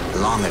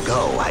 Long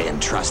ago, I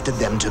entrusted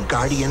them to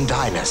guardian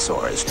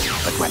dinosaurs.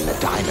 But when the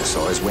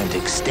dinosaurs went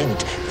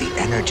extinct, the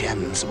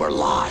energems were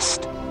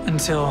lost.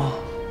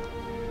 Until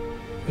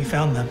We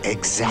found them.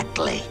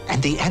 Exactly.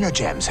 And the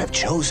Energems have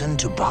chosen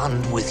to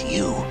bond with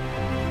you.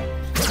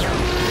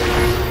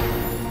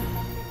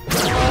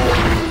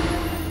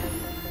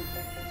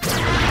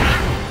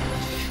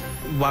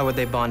 Why would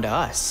they bond to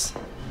us?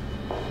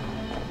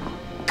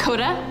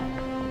 Coda?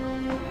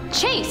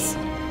 Chase?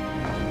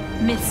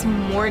 Miss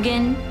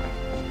Morgan?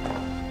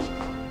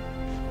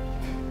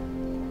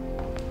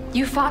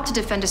 You fought to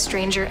defend a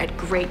stranger at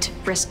great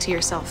risk to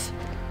yourself.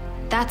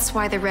 That's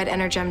why the Red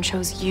Energem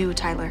chose you,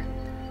 Tyler.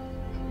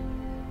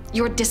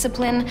 Your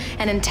discipline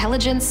and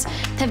intelligence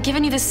have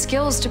given you the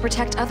skills to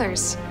protect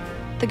others.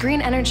 The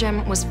Green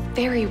Energem was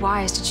very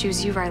wise to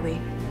choose you,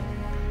 Riley.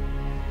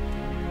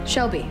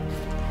 Shelby.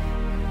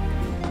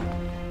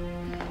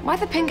 Why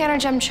the Pink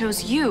Energem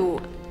chose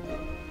you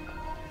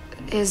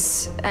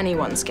is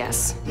anyone's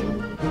guess.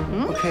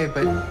 Okay,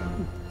 but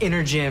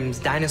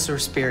Energems, dinosaur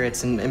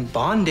spirits, and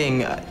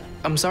bonding.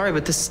 I'm sorry,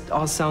 but this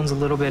all sounds a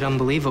little bit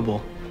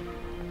unbelievable.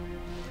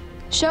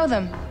 Show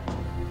them.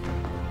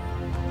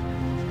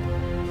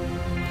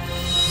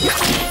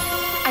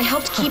 I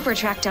helped Keeper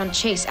track down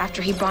Chase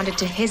after he bonded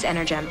to his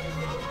Energem.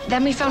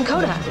 Then we found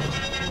Coda.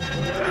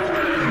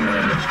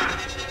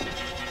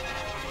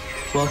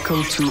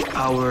 Welcome to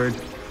our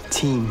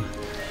team.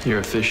 You're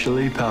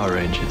officially Power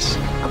Rangers.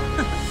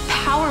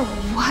 Power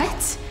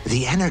what?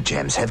 The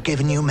Energems have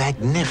given you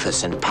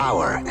magnificent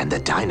power, and the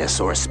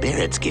dinosaur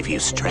spirits give you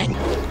strength.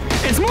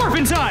 It's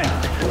Morphin time!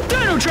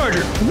 Dino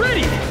Charger,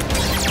 ready!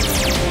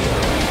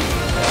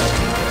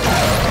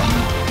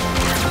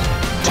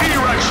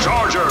 T-Rex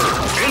Charger,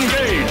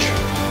 engage!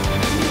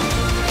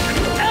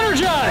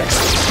 Energize!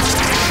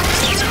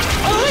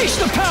 Unleash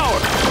the power!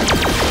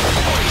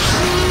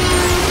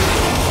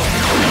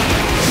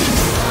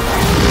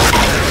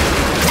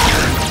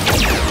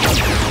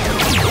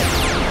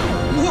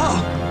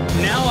 Whoa!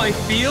 Now I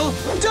feel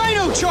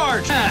Dino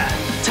Charge!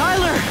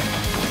 Tyler!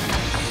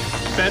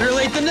 Better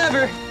late than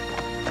never.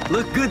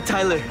 Look good,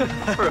 Tyler.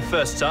 For a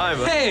first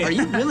timer. Hey! Are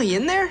you really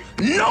in there?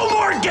 No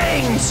more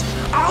games!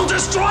 I'll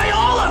destroy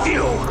all of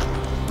you!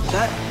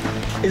 That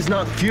is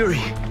not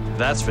Fury.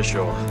 That's for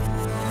sure.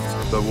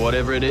 But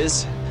whatever it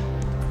is,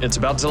 it's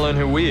about to learn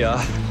who we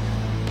are.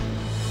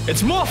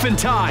 It's Morphin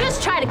time!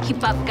 Just try to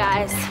keep up,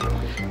 guys.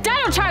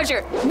 Dino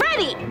Charger,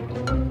 ready!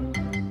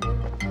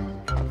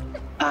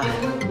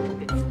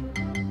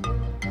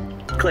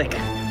 Click.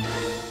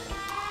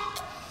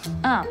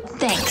 Oh,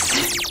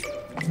 thanks.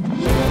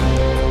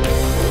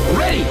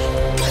 Ready!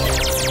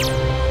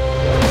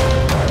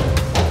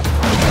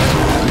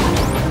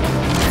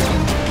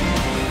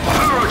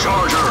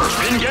 Charger,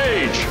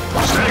 engage!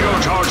 Stego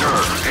Charger,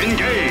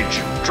 engage!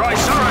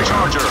 Tricera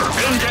Charger,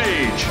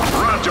 engage!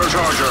 Raptor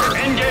Charger,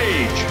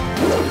 engage!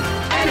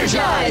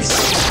 Energize!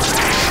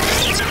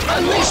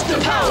 Unleash the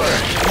power!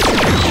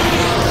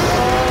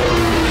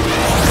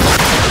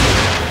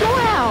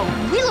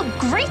 Wow, we look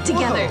great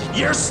together. Whoa.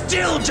 You're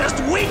still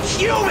just weak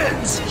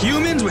humans!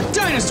 Humans with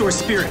dinosaur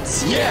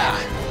spirits. Yeah!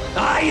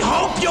 I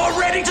hope you're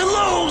ready to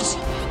lose!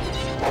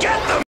 Get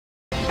them!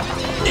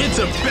 It's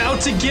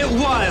about to get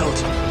wild!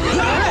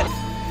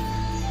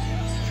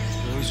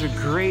 Those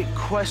are great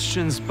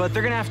questions, but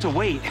they're gonna have to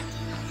wait.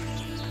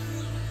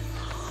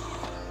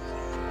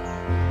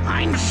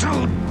 I'm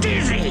so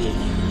dizzy!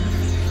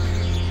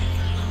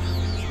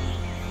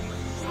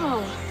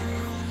 Whoa.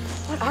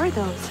 What are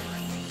those?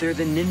 They're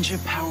the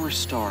Ninja Power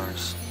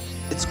Stars.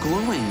 It's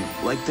glowing,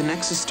 like the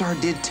Nexus Star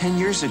did 10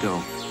 years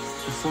ago,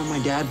 before my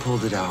dad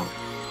pulled it out.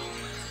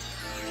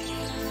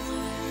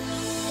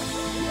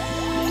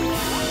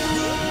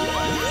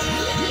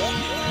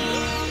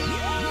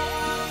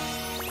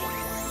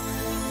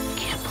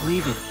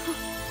 Believe it.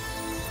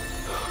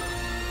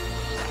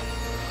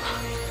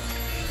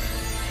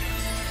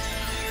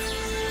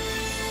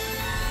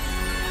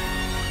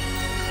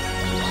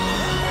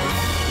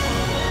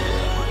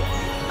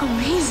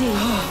 Amazing.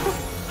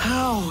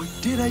 How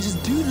did I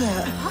just do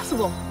that?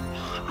 Impossible.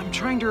 I'm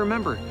trying to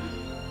remember.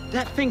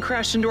 That thing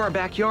crashed into our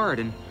backyard,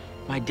 and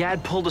my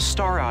dad pulled a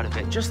star out of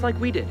it, just like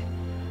we did.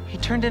 He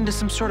turned into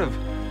some sort of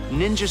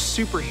ninja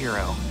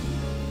superhero.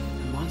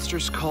 The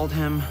monsters called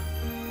him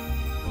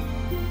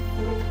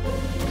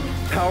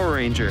Power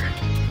Ranger.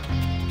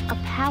 A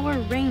Power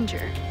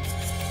Ranger.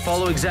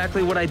 Follow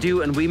exactly what I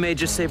do, and we may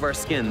just save our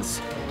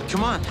skins.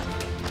 Come on.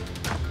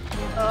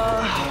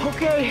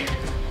 Okay.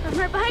 I'm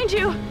right behind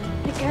you,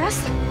 I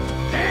guess.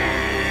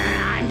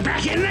 I'm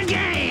back in the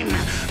game!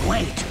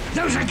 Wait,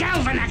 those are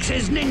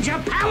Galvanax's Ninja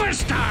Power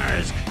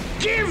Stars!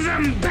 Give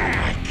them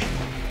back!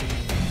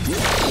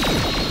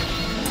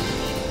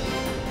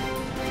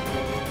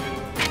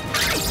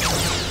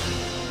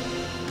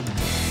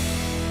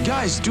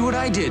 Guys, do what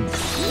I did.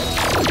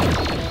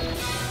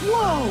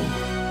 Whoa!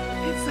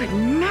 It's like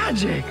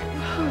magic.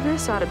 Oh,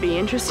 this ought to be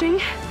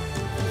interesting.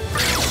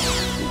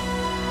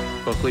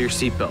 Buckle your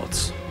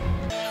seatbelts.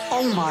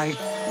 Oh my!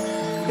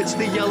 It's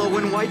the yellow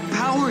and white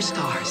Power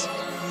Stars.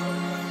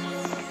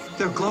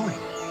 They're glowing.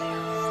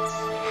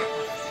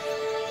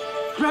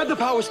 Grab the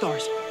Power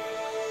Stars.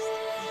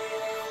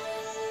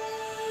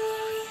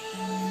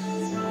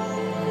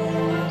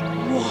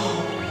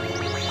 Whoa!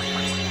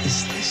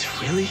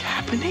 really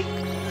happening?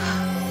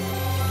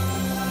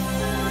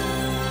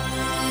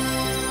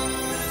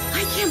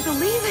 I can't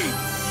believe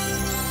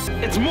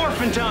it. It's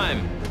Morphin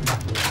time!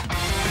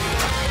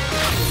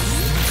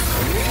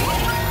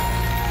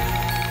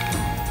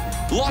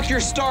 Lock your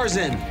stars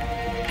in.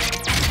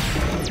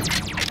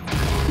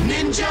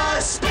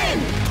 Ninja spin!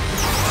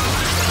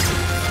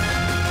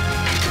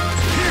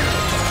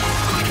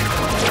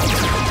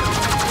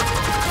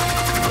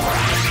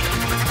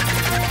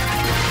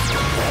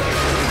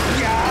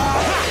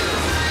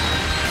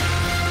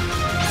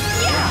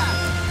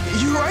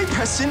 You're right,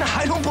 Preston.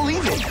 I don't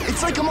believe it.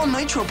 It's like I'm on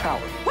nitro power.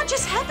 What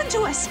just happened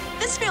to us?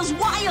 This feels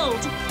wild!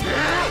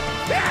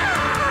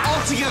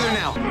 All together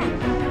now!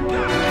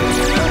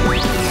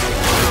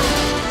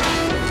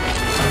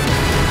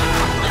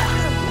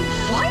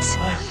 What?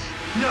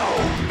 No!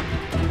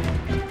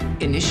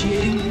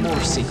 Initiating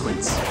morph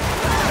sequence.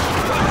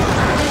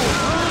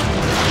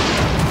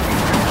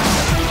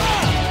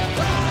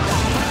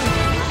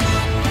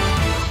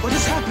 What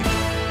has happened?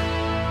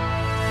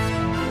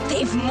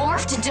 They've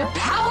morphed into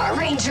Power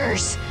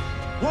Rangers!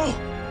 Whoa!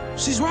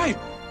 She's right.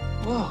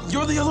 Whoa.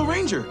 You're the Yellow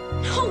Ranger.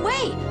 No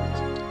way!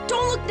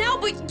 Don't look now,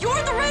 but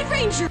you're the Red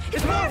Ranger!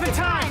 It's Morphin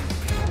time!